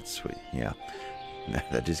 That's sweet. Yeah,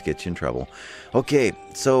 that just gets you in trouble. Okay,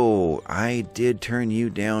 so I did turn you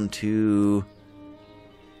down to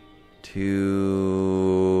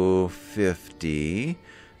 50.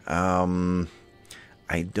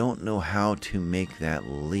 I don't know how to make that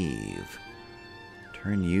leave.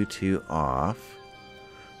 Turn you 2 off.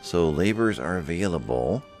 So labors are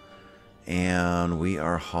available, and we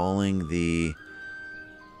are hauling the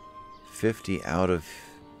 50 out of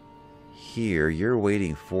here. You're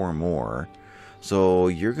waiting 4 more, so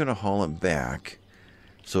you're going to haul it back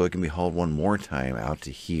so it can be hauled one more time out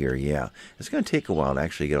to here. Yeah, it's going to take a while to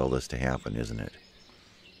actually get all this to happen, isn't it?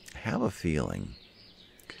 I have a feeling.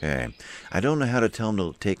 Okay, I don't know how to tell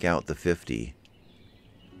them to take out the 50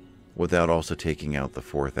 without also taking out the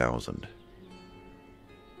 4,000.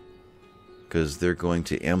 Because they're going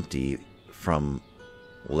to empty from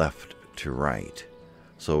left to right.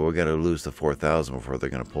 So we're going to lose the 4,000 before they're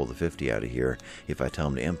going to pull the 50 out of here if I tell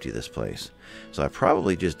them to empty this place. So I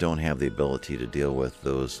probably just don't have the ability to deal with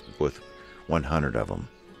those, with 100 of them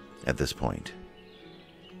at this point.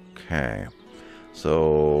 Okay.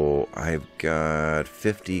 So I've got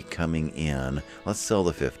 50 coming in. Let's sell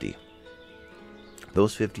the 50.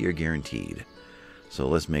 Those 50 are guaranteed. So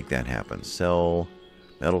let's make that happen. Sell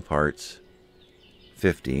metal parts.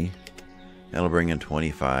 50. That'll bring in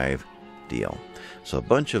 25. Deal. So a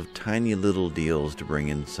bunch of tiny little deals to bring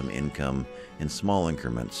in some income in small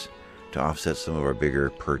increments to offset some of our bigger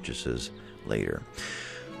purchases later.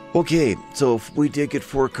 Okay, so if we did get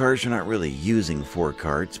 4 carts, we're not really using 4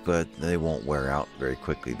 carts, but they won't wear out very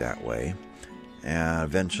quickly that way. And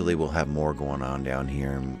eventually we'll have more going on down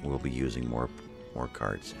here, and we'll be using more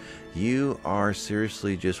carts. You are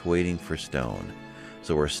seriously just waiting for stone.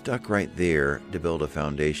 So we're stuck right there to build a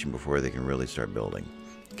foundation before they can really start building.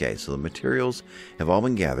 Okay, so the materials have all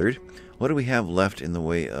been gathered. What do we have left in the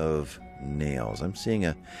way of nails? I'm seeing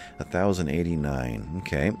a 1,089.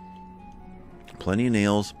 Okay, plenty of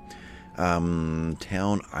nails.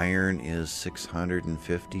 Town iron is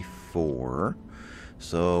 654.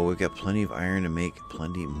 So we've got plenty of iron to make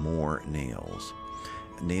plenty more nails.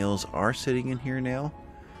 Nails are sitting in here now.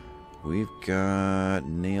 We've got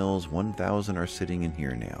nails, 1,000 are sitting in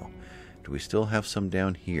here now. Do we still have some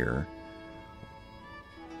down here?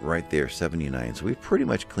 Right there, 79. So we've pretty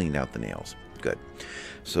much cleaned out the nails. Good.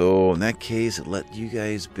 So in that case, let you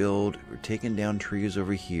guys build. We're taking down trees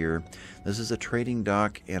over here. This is a trading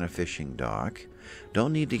dock and a fishing dock.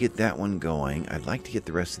 Don't need to get that one going. I'd like to get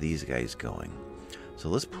the rest of these guys going. So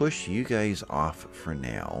let's push you guys off for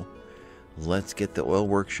now. Let's get the oil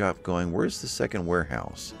workshop going. Where's the second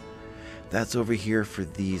warehouse? That's over here for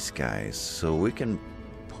these guys. So we can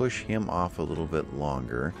push him off a little bit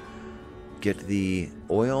longer. Get the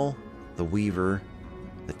oil, the weaver,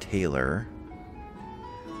 the tailor.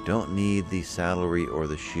 Don't need the saddlery or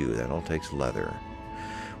the shoe. That all takes leather.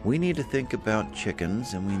 We need to think about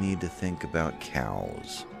chickens, and we need to think about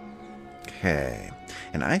cows. Okay.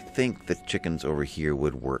 And I think the chickens over here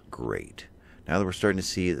would work great. Now that we're starting to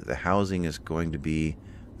see that the housing is going to be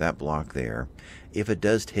that block there, if it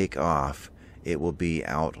does take off, it will be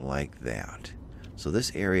out like that. So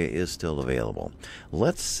this area is still available.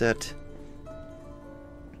 Let's set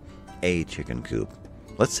a chicken coop.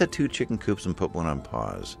 Let's set 2 chicken coops and put one on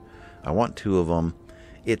pause. I want 2 of them.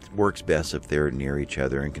 It works best if they're near each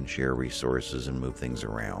other and can share resources and move things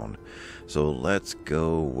around. So let's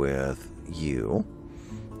go with you.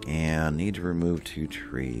 And need to remove 2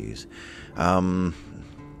 trees.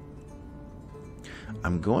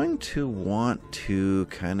 I'm going to want to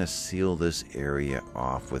kind of seal this area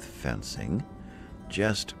off with fencing,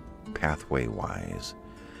 just pathway-wise.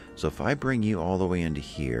 So if I bring you all the way into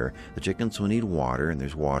here, the chickens will need water, and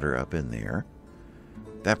there's water up in there.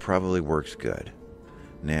 That probably works good.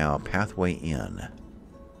 Now, pathway in.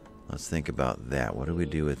 Let's think about that. What do we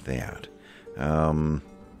do with that?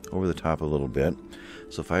 Over the top a little bit.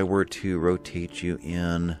 So if I were to rotate you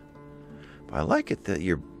in, I like it that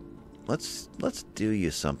you're... Let's do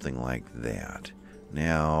you something like that.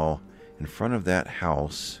 Now, in front of that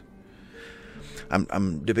house,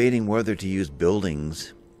 I'm debating whether to use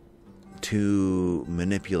buildings to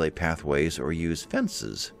manipulate pathways or use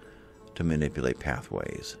fences to manipulate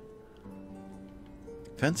pathways.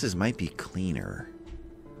 Fences might be cleaner.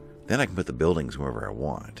 Then I can put the buildings wherever I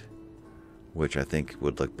want, which I think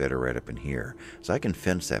would look better right up in here. So I can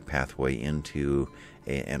fence that pathway into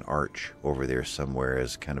an arch over there somewhere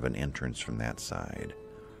as kind of an entrance from that side.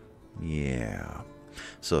 Yeah.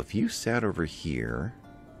 So if you sat over here,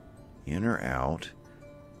 in or out,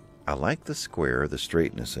 I like the square, the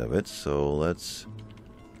straightness of it, so let's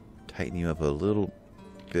tighten you up a little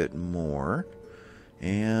bit more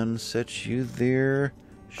and set you there.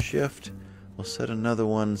 Shift. We'll set another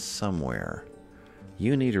one somewhere.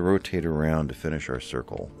 You need to rotate around to finish our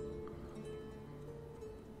circle.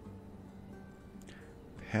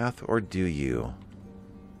 Path, or do you?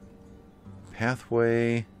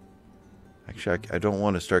 Pathway. Actually, I don't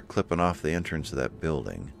want to start clipping off the entrance of that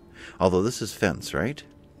building. Although this is fence, right?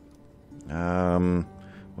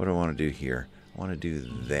 What do I want to do here? I want to do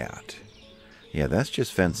that. Yeah, that's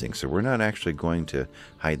just fencing, so we're not actually going to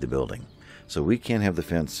hide the building. So we can have the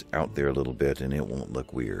fence out there a little bit and it won't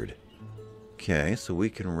look weird. Okay, so we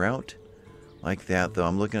can route like that, though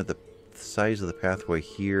I'm looking at the size of the pathway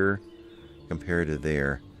here compared to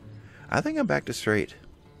there. I think I'm back to straight.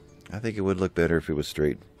 I think it would look better if it was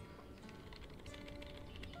straight.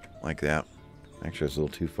 Like that. Actually, it's a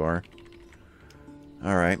little too far.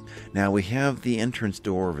 Alright, now we have the entrance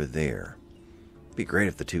door over there. It'd be great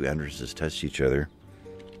if the 2 entrances touched each other.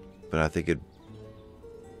 But I think it'd...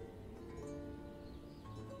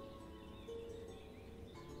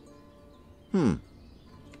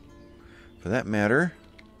 For that matter,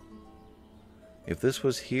 if this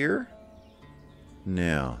was here,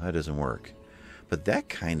 no, that doesn't work. But that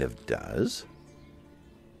kind of does.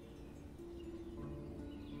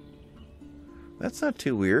 That's not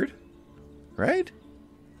too weird, right?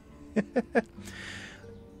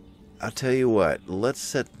 I'll tell you what, let's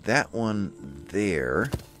set that one there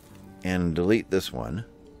and delete this one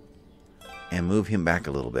and move him back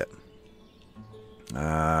a little bit.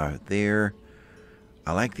 There.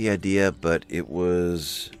 I like the idea, but it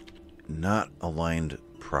was not aligned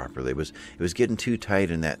properly. It was getting too tight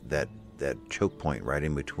in that choke point right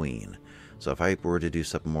in between. So if I were to do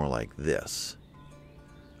something more like this,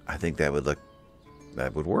 I think that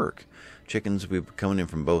would work. Chickens would be coming in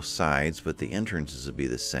from both sides, but the entrances would be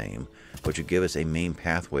the same, which would give us a main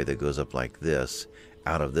pathway that goes up like this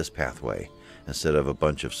out of this pathway instead of a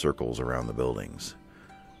bunch of circles around the buildings.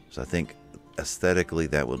 So I think aesthetically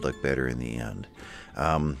that would look better in the end.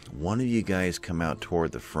 One of you guys come out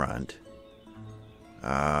toward the front.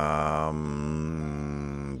 About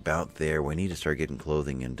there. We need to start getting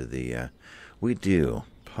clothing into the... we do.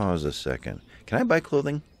 Pause a second. Can I buy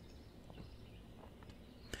clothing?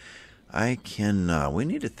 I can. We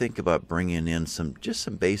need to think about bringing in some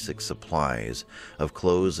basic supplies of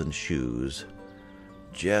clothes and shoes,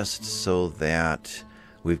 just so that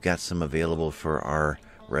we've got some available for our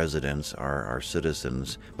residents, our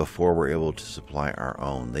citizens, before we're able to supply our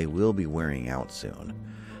own. They will be wearing out soon.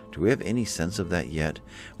 Do we have any sense of that yet?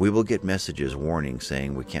 We will get messages warning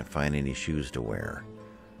saying we can't find any shoes to wear,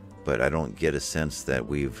 but I don't get a sense that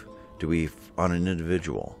on an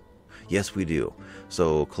individual. Yes, we do.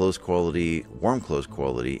 So clothes quality, warm clothes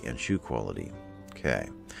quality, and shoe quality. Okay.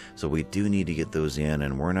 So we do need to get those in,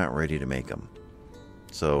 and we're not ready to make them.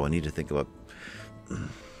 So I need to think about...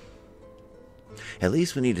 At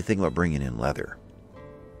least we need to think about bringing in leather.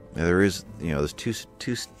 Now, there is, there's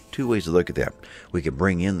two ways to look at that. We could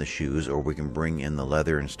bring in the shoes, or we can bring in the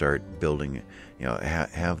leather and start building,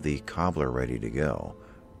 have the cobbler ready to go.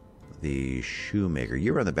 The shoemaker.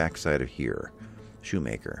 You're on the back side of here.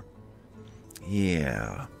 Shoemaker.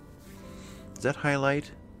 Yeah. Does that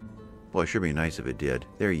highlight? Boy, it sure be nice if it did.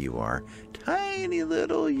 There you are. Tiny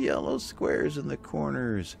little yellow squares in the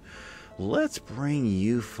corners. Let's bring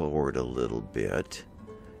you forward a little bit,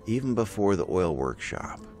 even before the oil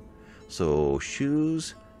workshop. So,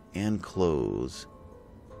 shoes and clothes.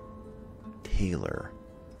 Tailor.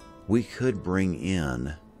 We could bring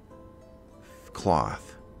in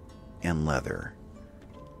cloth and leather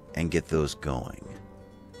and get those going.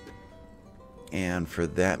 And for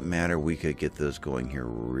that matter, we could get those going here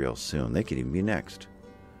real soon. They could even be next.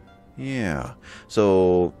 Yeah.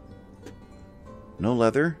 So, no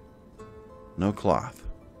leather, no cloth.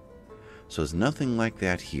 So there's nothing like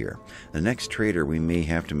that here. The next trader, we may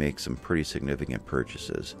have to make some pretty significant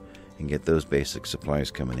purchases and get those basic supplies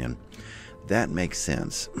coming in. That makes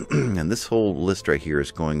sense. And this whole list right here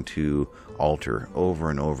is going to alter over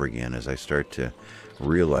and over again as I start to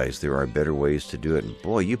realize there are better ways to do it. And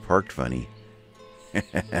boy, you parked funny.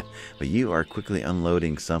 But you are quickly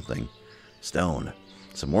unloading something. Stone.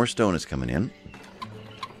 Some more stone is coming in.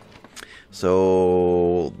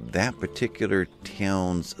 So that particular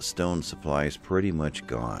town's stone supply is pretty much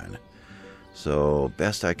gone. So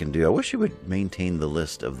best I can do, I wish you would maintain the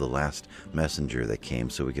list of the last messenger that came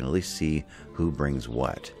so we can at least see who brings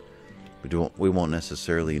what. We won't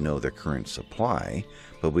necessarily know their current supply,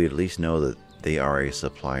 but we at least know that they are a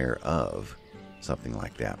supplier of something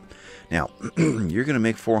like that. Now, you're going to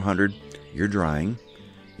make 400. You're drying.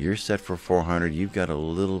 You're set for 400. You've got a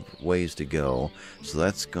little ways to go. So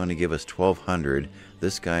that's going to give us 1,200.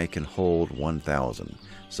 This guy can hold 1,000.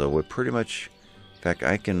 So we're pretty much... In fact,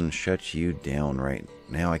 I can shut you down right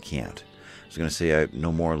now. I can't. I was going to say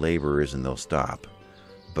no more laborers and they'll stop.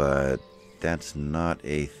 But that's not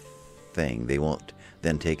a thing. They won't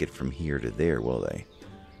then take it from here to there, will they?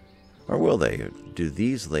 Or will they? Do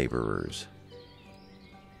these laborers...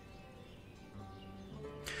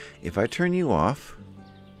 If I turn you off,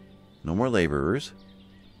 no more laborers,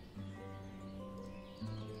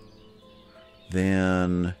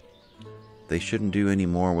 then they shouldn't do any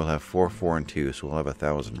more. We'll have 4, 4, and 2, so we'll have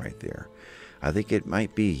 1,000 right there. I think it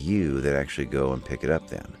might be you that actually go and pick it up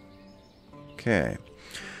then. Okay.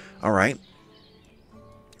 All right.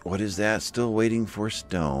 What is that? Still waiting for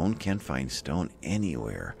stone. Can't find stone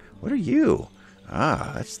anywhere. What are you?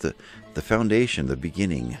 Ah, that's the foundation, the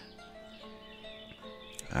beginning.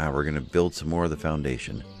 We're going to build some more of the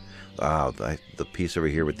foundation. The piece over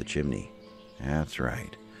here with the chimney. That's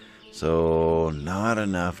right. So, not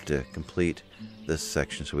enough to complete this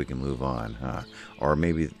section so we can move on, huh? Or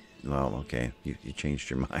maybe, well, okay, you changed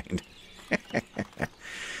your mind.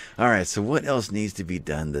 Alright, so what else needs to be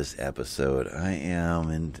done this episode? I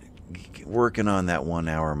am working on that 1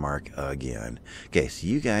 hour mark again. Okay, so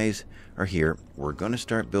you guys are here. We're going to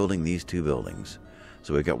start building these 2 buildings.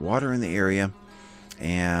 So we've got water in the area.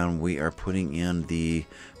 And we are putting in the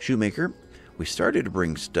shoemaker. We started to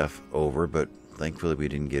bring stuff over, but thankfully we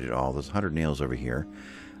didn't get it all. There's 100 nails over here.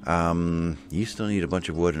 You still need a bunch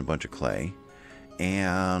of wood and a bunch of clay.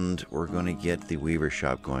 And we're going to get the weaver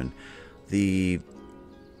shop going. The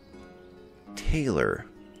tailor.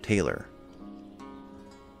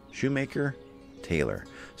 Shoemaker, tailor.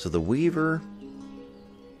 So the weaver,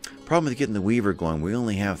 problem with getting the weaver going, we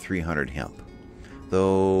only have 300 hemp.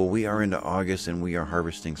 Though we are into August and we are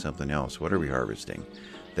harvesting something else. What are we harvesting?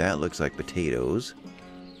 That looks like potatoes.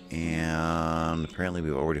 And apparently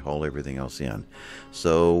we've already hauled everything else in.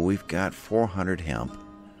 So we've got 400 hemp.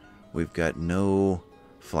 We've got no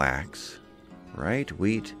flax, right?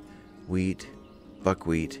 Wheat,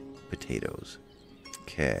 buckwheat, potatoes.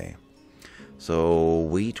 Okay. So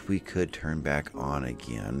wheat we could turn back on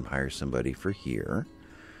again. Hire somebody for here.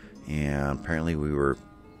 And apparently we were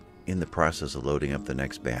in the process of loading up the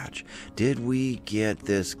next batch. Did we get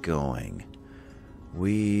this going?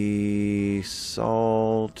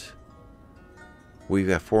 Salt. We've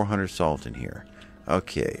got 400 salt in here.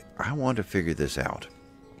 Okay, I want to figure this out.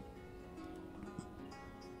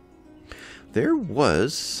 There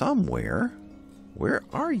was somewhere. Where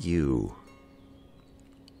are you?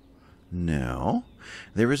 No.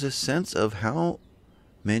 There is a sense of how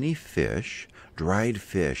many fish, dried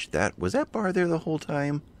fish. Was that bar there the whole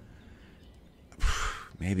time?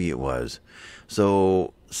 Maybe it was.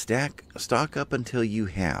 So stock up until you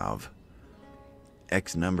have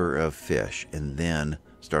X number of fish and then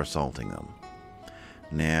start salting them.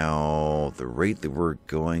 Now, the rate that we're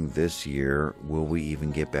going this year, will we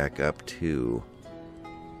even get back up to?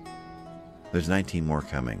 There's 19 more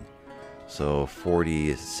coming. So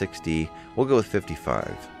 40, 60. We'll go with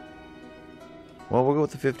 55. Well, we'll go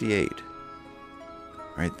with the 58.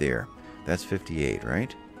 Right there. That's 58,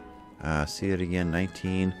 right? See it again,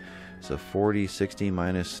 19. So 40, 60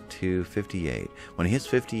 minus 2, 58. When it hits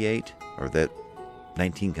 58, or that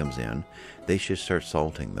 19 comes in, they should start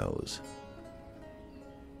salting those.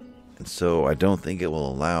 And so I don't think it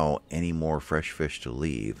will allow any more fresh fish to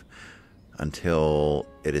leave until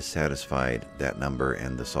it is satisfied that number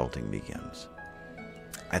and the salting begins.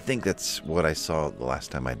 I think that's what I saw the last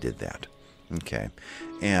time I did that. Okay.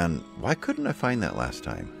 And why couldn't I find that last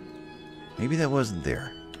time? Maybe that wasn't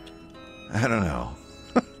there. I don't know.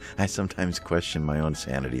 I sometimes question my own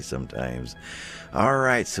sanity sometimes. All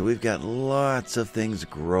right, so we've got lots of things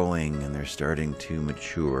growing and they're starting to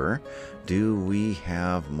mature. Do we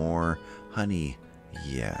have more honey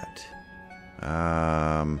yet?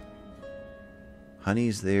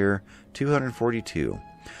 Honey's there, 242.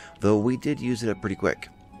 Though we did use it up pretty quick.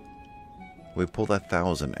 We pulled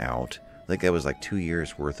 1,000 out. I think that was like 2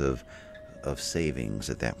 years worth of savings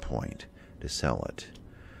at that point to sell it.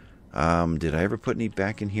 Did I ever put any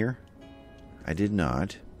back in here? I did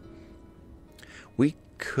not. We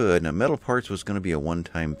could. Now, metal parts was going to be a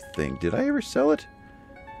one-time thing. Did I ever sell it?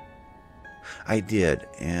 I did.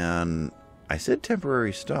 And I said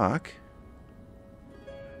temporary stock.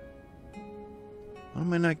 What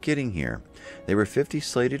am I not getting here? There were 50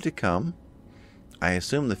 slated to come. I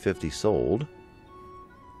assume the 50 sold.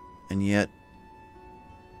 And yet,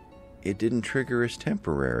 it didn't trigger as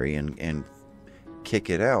temporary and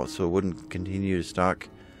kick it out, so it wouldn't continue to stock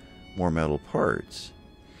more metal parts.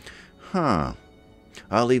 Huh.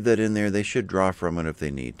 I'll leave that in there. They should draw from it if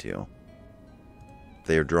they need to.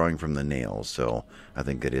 They are drawing from the nails, so I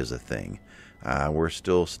think that is a thing. We're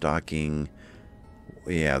still stocking.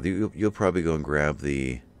 Yeah, you'll probably go and grab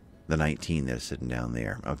the 19 that's sitting down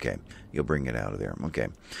there. Okay, you'll bring it out of there. Okay.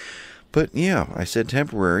 But yeah, I said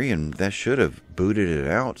temporary, and that should have booted it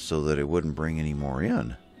out so that it wouldn't bring any more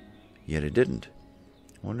in. Yet it didn't.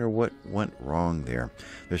 Wonder what went wrong there.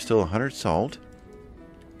 There's still 100 salt.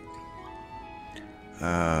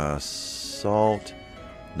 Salt.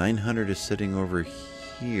 900 is sitting over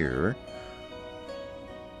here.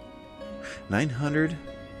 900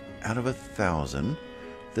 out of 1,000.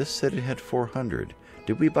 This said it had 400.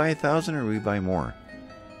 Did we buy 1,000 or did we buy more?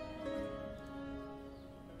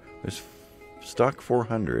 There's stock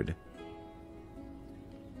 400.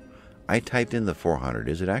 I typed in the 400.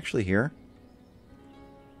 Is it actually here?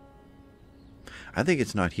 I think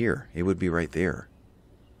it's not here. It would be right there.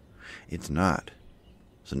 It's not.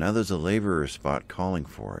 So now there's a laborer spot calling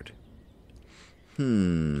for it.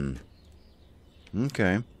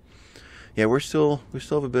 Okay. Yeah, we still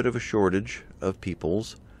have a bit of a shortage of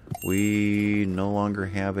peoples. We no longer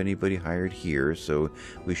have anybody hired here, so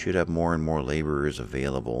we should have more and more laborers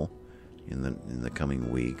available in the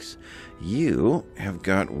coming weeks. You have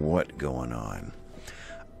got what going on?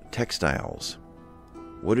 Textiles.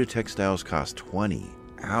 What do textiles cost? 20.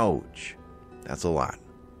 Ouch. That's a lot.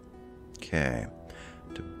 Okay.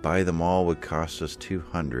 To buy them all would cost us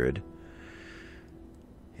 200.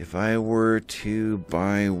 If I were to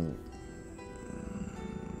buy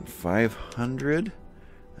 500,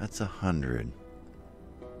 that's 100.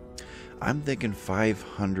 I'm thinking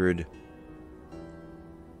 500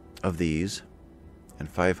 of these and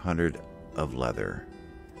 500 of leather,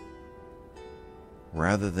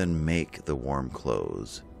 rather than make the warm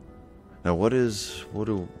clothes. Now, I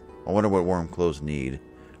wonder what warm clothes need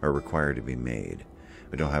or require to be made.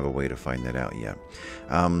 We don't have a way to find that out yet.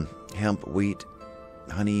 Hemp, wheat,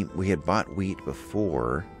 honey. We had bought wheat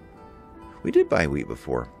before. We did buy wheat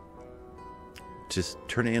before. Just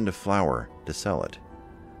turn it into flour to sell it.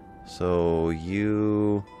 So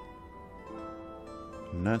I'm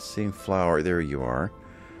not seeing flour. There you are.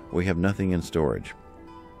 We have nothing in storage.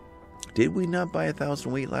 Did we not buy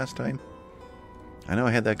 1,000 wheat last time? I know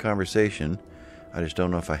I had that conversation. I just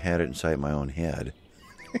don't know if I had it inside my own head.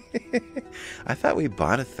 I thought we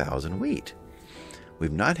bought 1,000 wheat.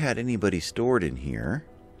 We've not had anybody stored in here,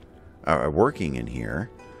 or working in here.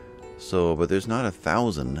 So, but there's not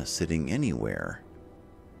 1,000 sitting anywhere.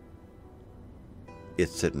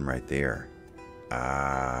 It's sitting right there.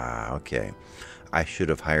 Okay. I should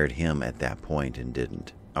have hired him at that point and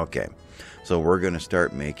didn't. Okay. So we're going to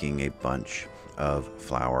start making a bunch of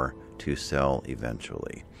flour to sell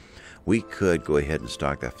eventually. we could go ahead and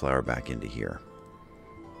stock that flour back into here.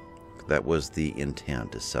 That was the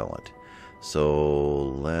intent, to sell it. So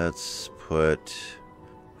let's put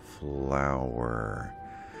flour.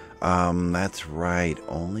 That's right,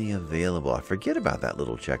 only available. I forget about that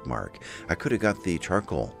little check mark. I could have got the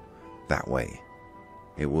charcoal that way.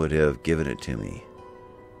 It would have given it to me.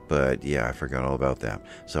 But yeah, I forgot all about that.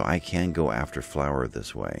 So I can go after flour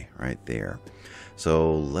this way, right there.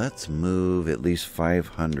 So let's move at least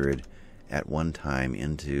 500 at one time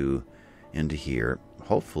into here.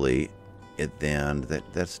 Hopefully it then,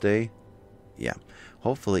 that stay? Yeah.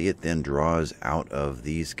 Hopefully it then draws out of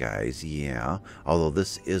these guys, yeah. Although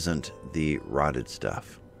this isn't the rotted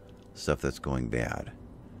stuff. Stuff that's going bad.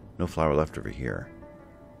 No flour left over here.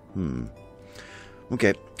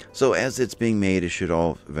 Okay, so as it's being made, it should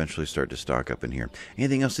all eventually start to stock up in here.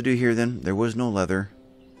 Anything else to do here then? There was no leather.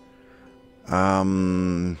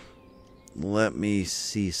 Let me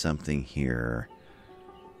see something here.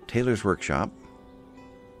 Tailor's Workshop.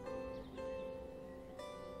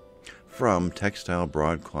 From textile,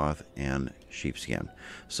 broadcloth, and sheepskin.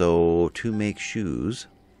 So to make shoes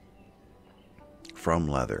from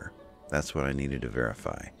leather. That's what I needed to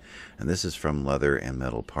verify. And this is from leather and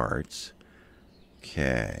metal parts.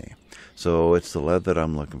 Okay, so it's the leather that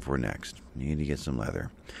I'm looking for next. Need to get some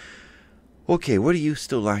leather. Okay, what are you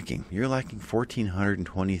still lacking? You're lacking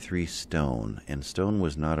 1,423 stone, and stone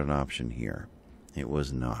was not an option here. It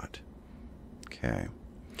was not. Okay,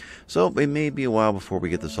 so it may be a while before we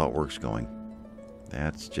get the salt works going.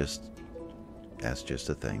 That's just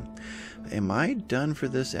a thing. Am I done for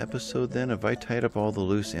this episode then? Have I tied up all the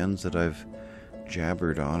loose ends that I've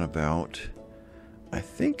jabbered on about? I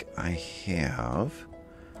think I have.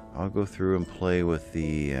 I'll go through and play with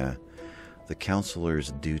the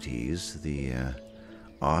counselor's duties, the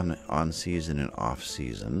on season and off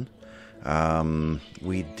season.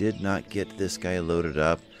 We did not get this guy loaded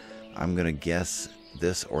up. I'm gonna guess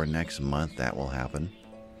this or next month that will happen.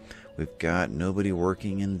 We've got nobody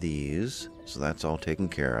working in these, so that's all taken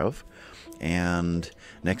care of. And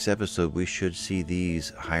next episode we should see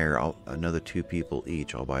these hire another 2 people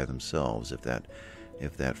each all by themselves, if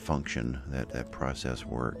that function, that process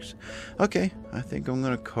works. Okay, I think I'm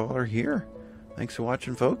going to call her here. Thanks for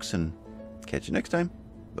watching, folks, and catch you next time.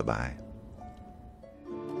 Bye-bye.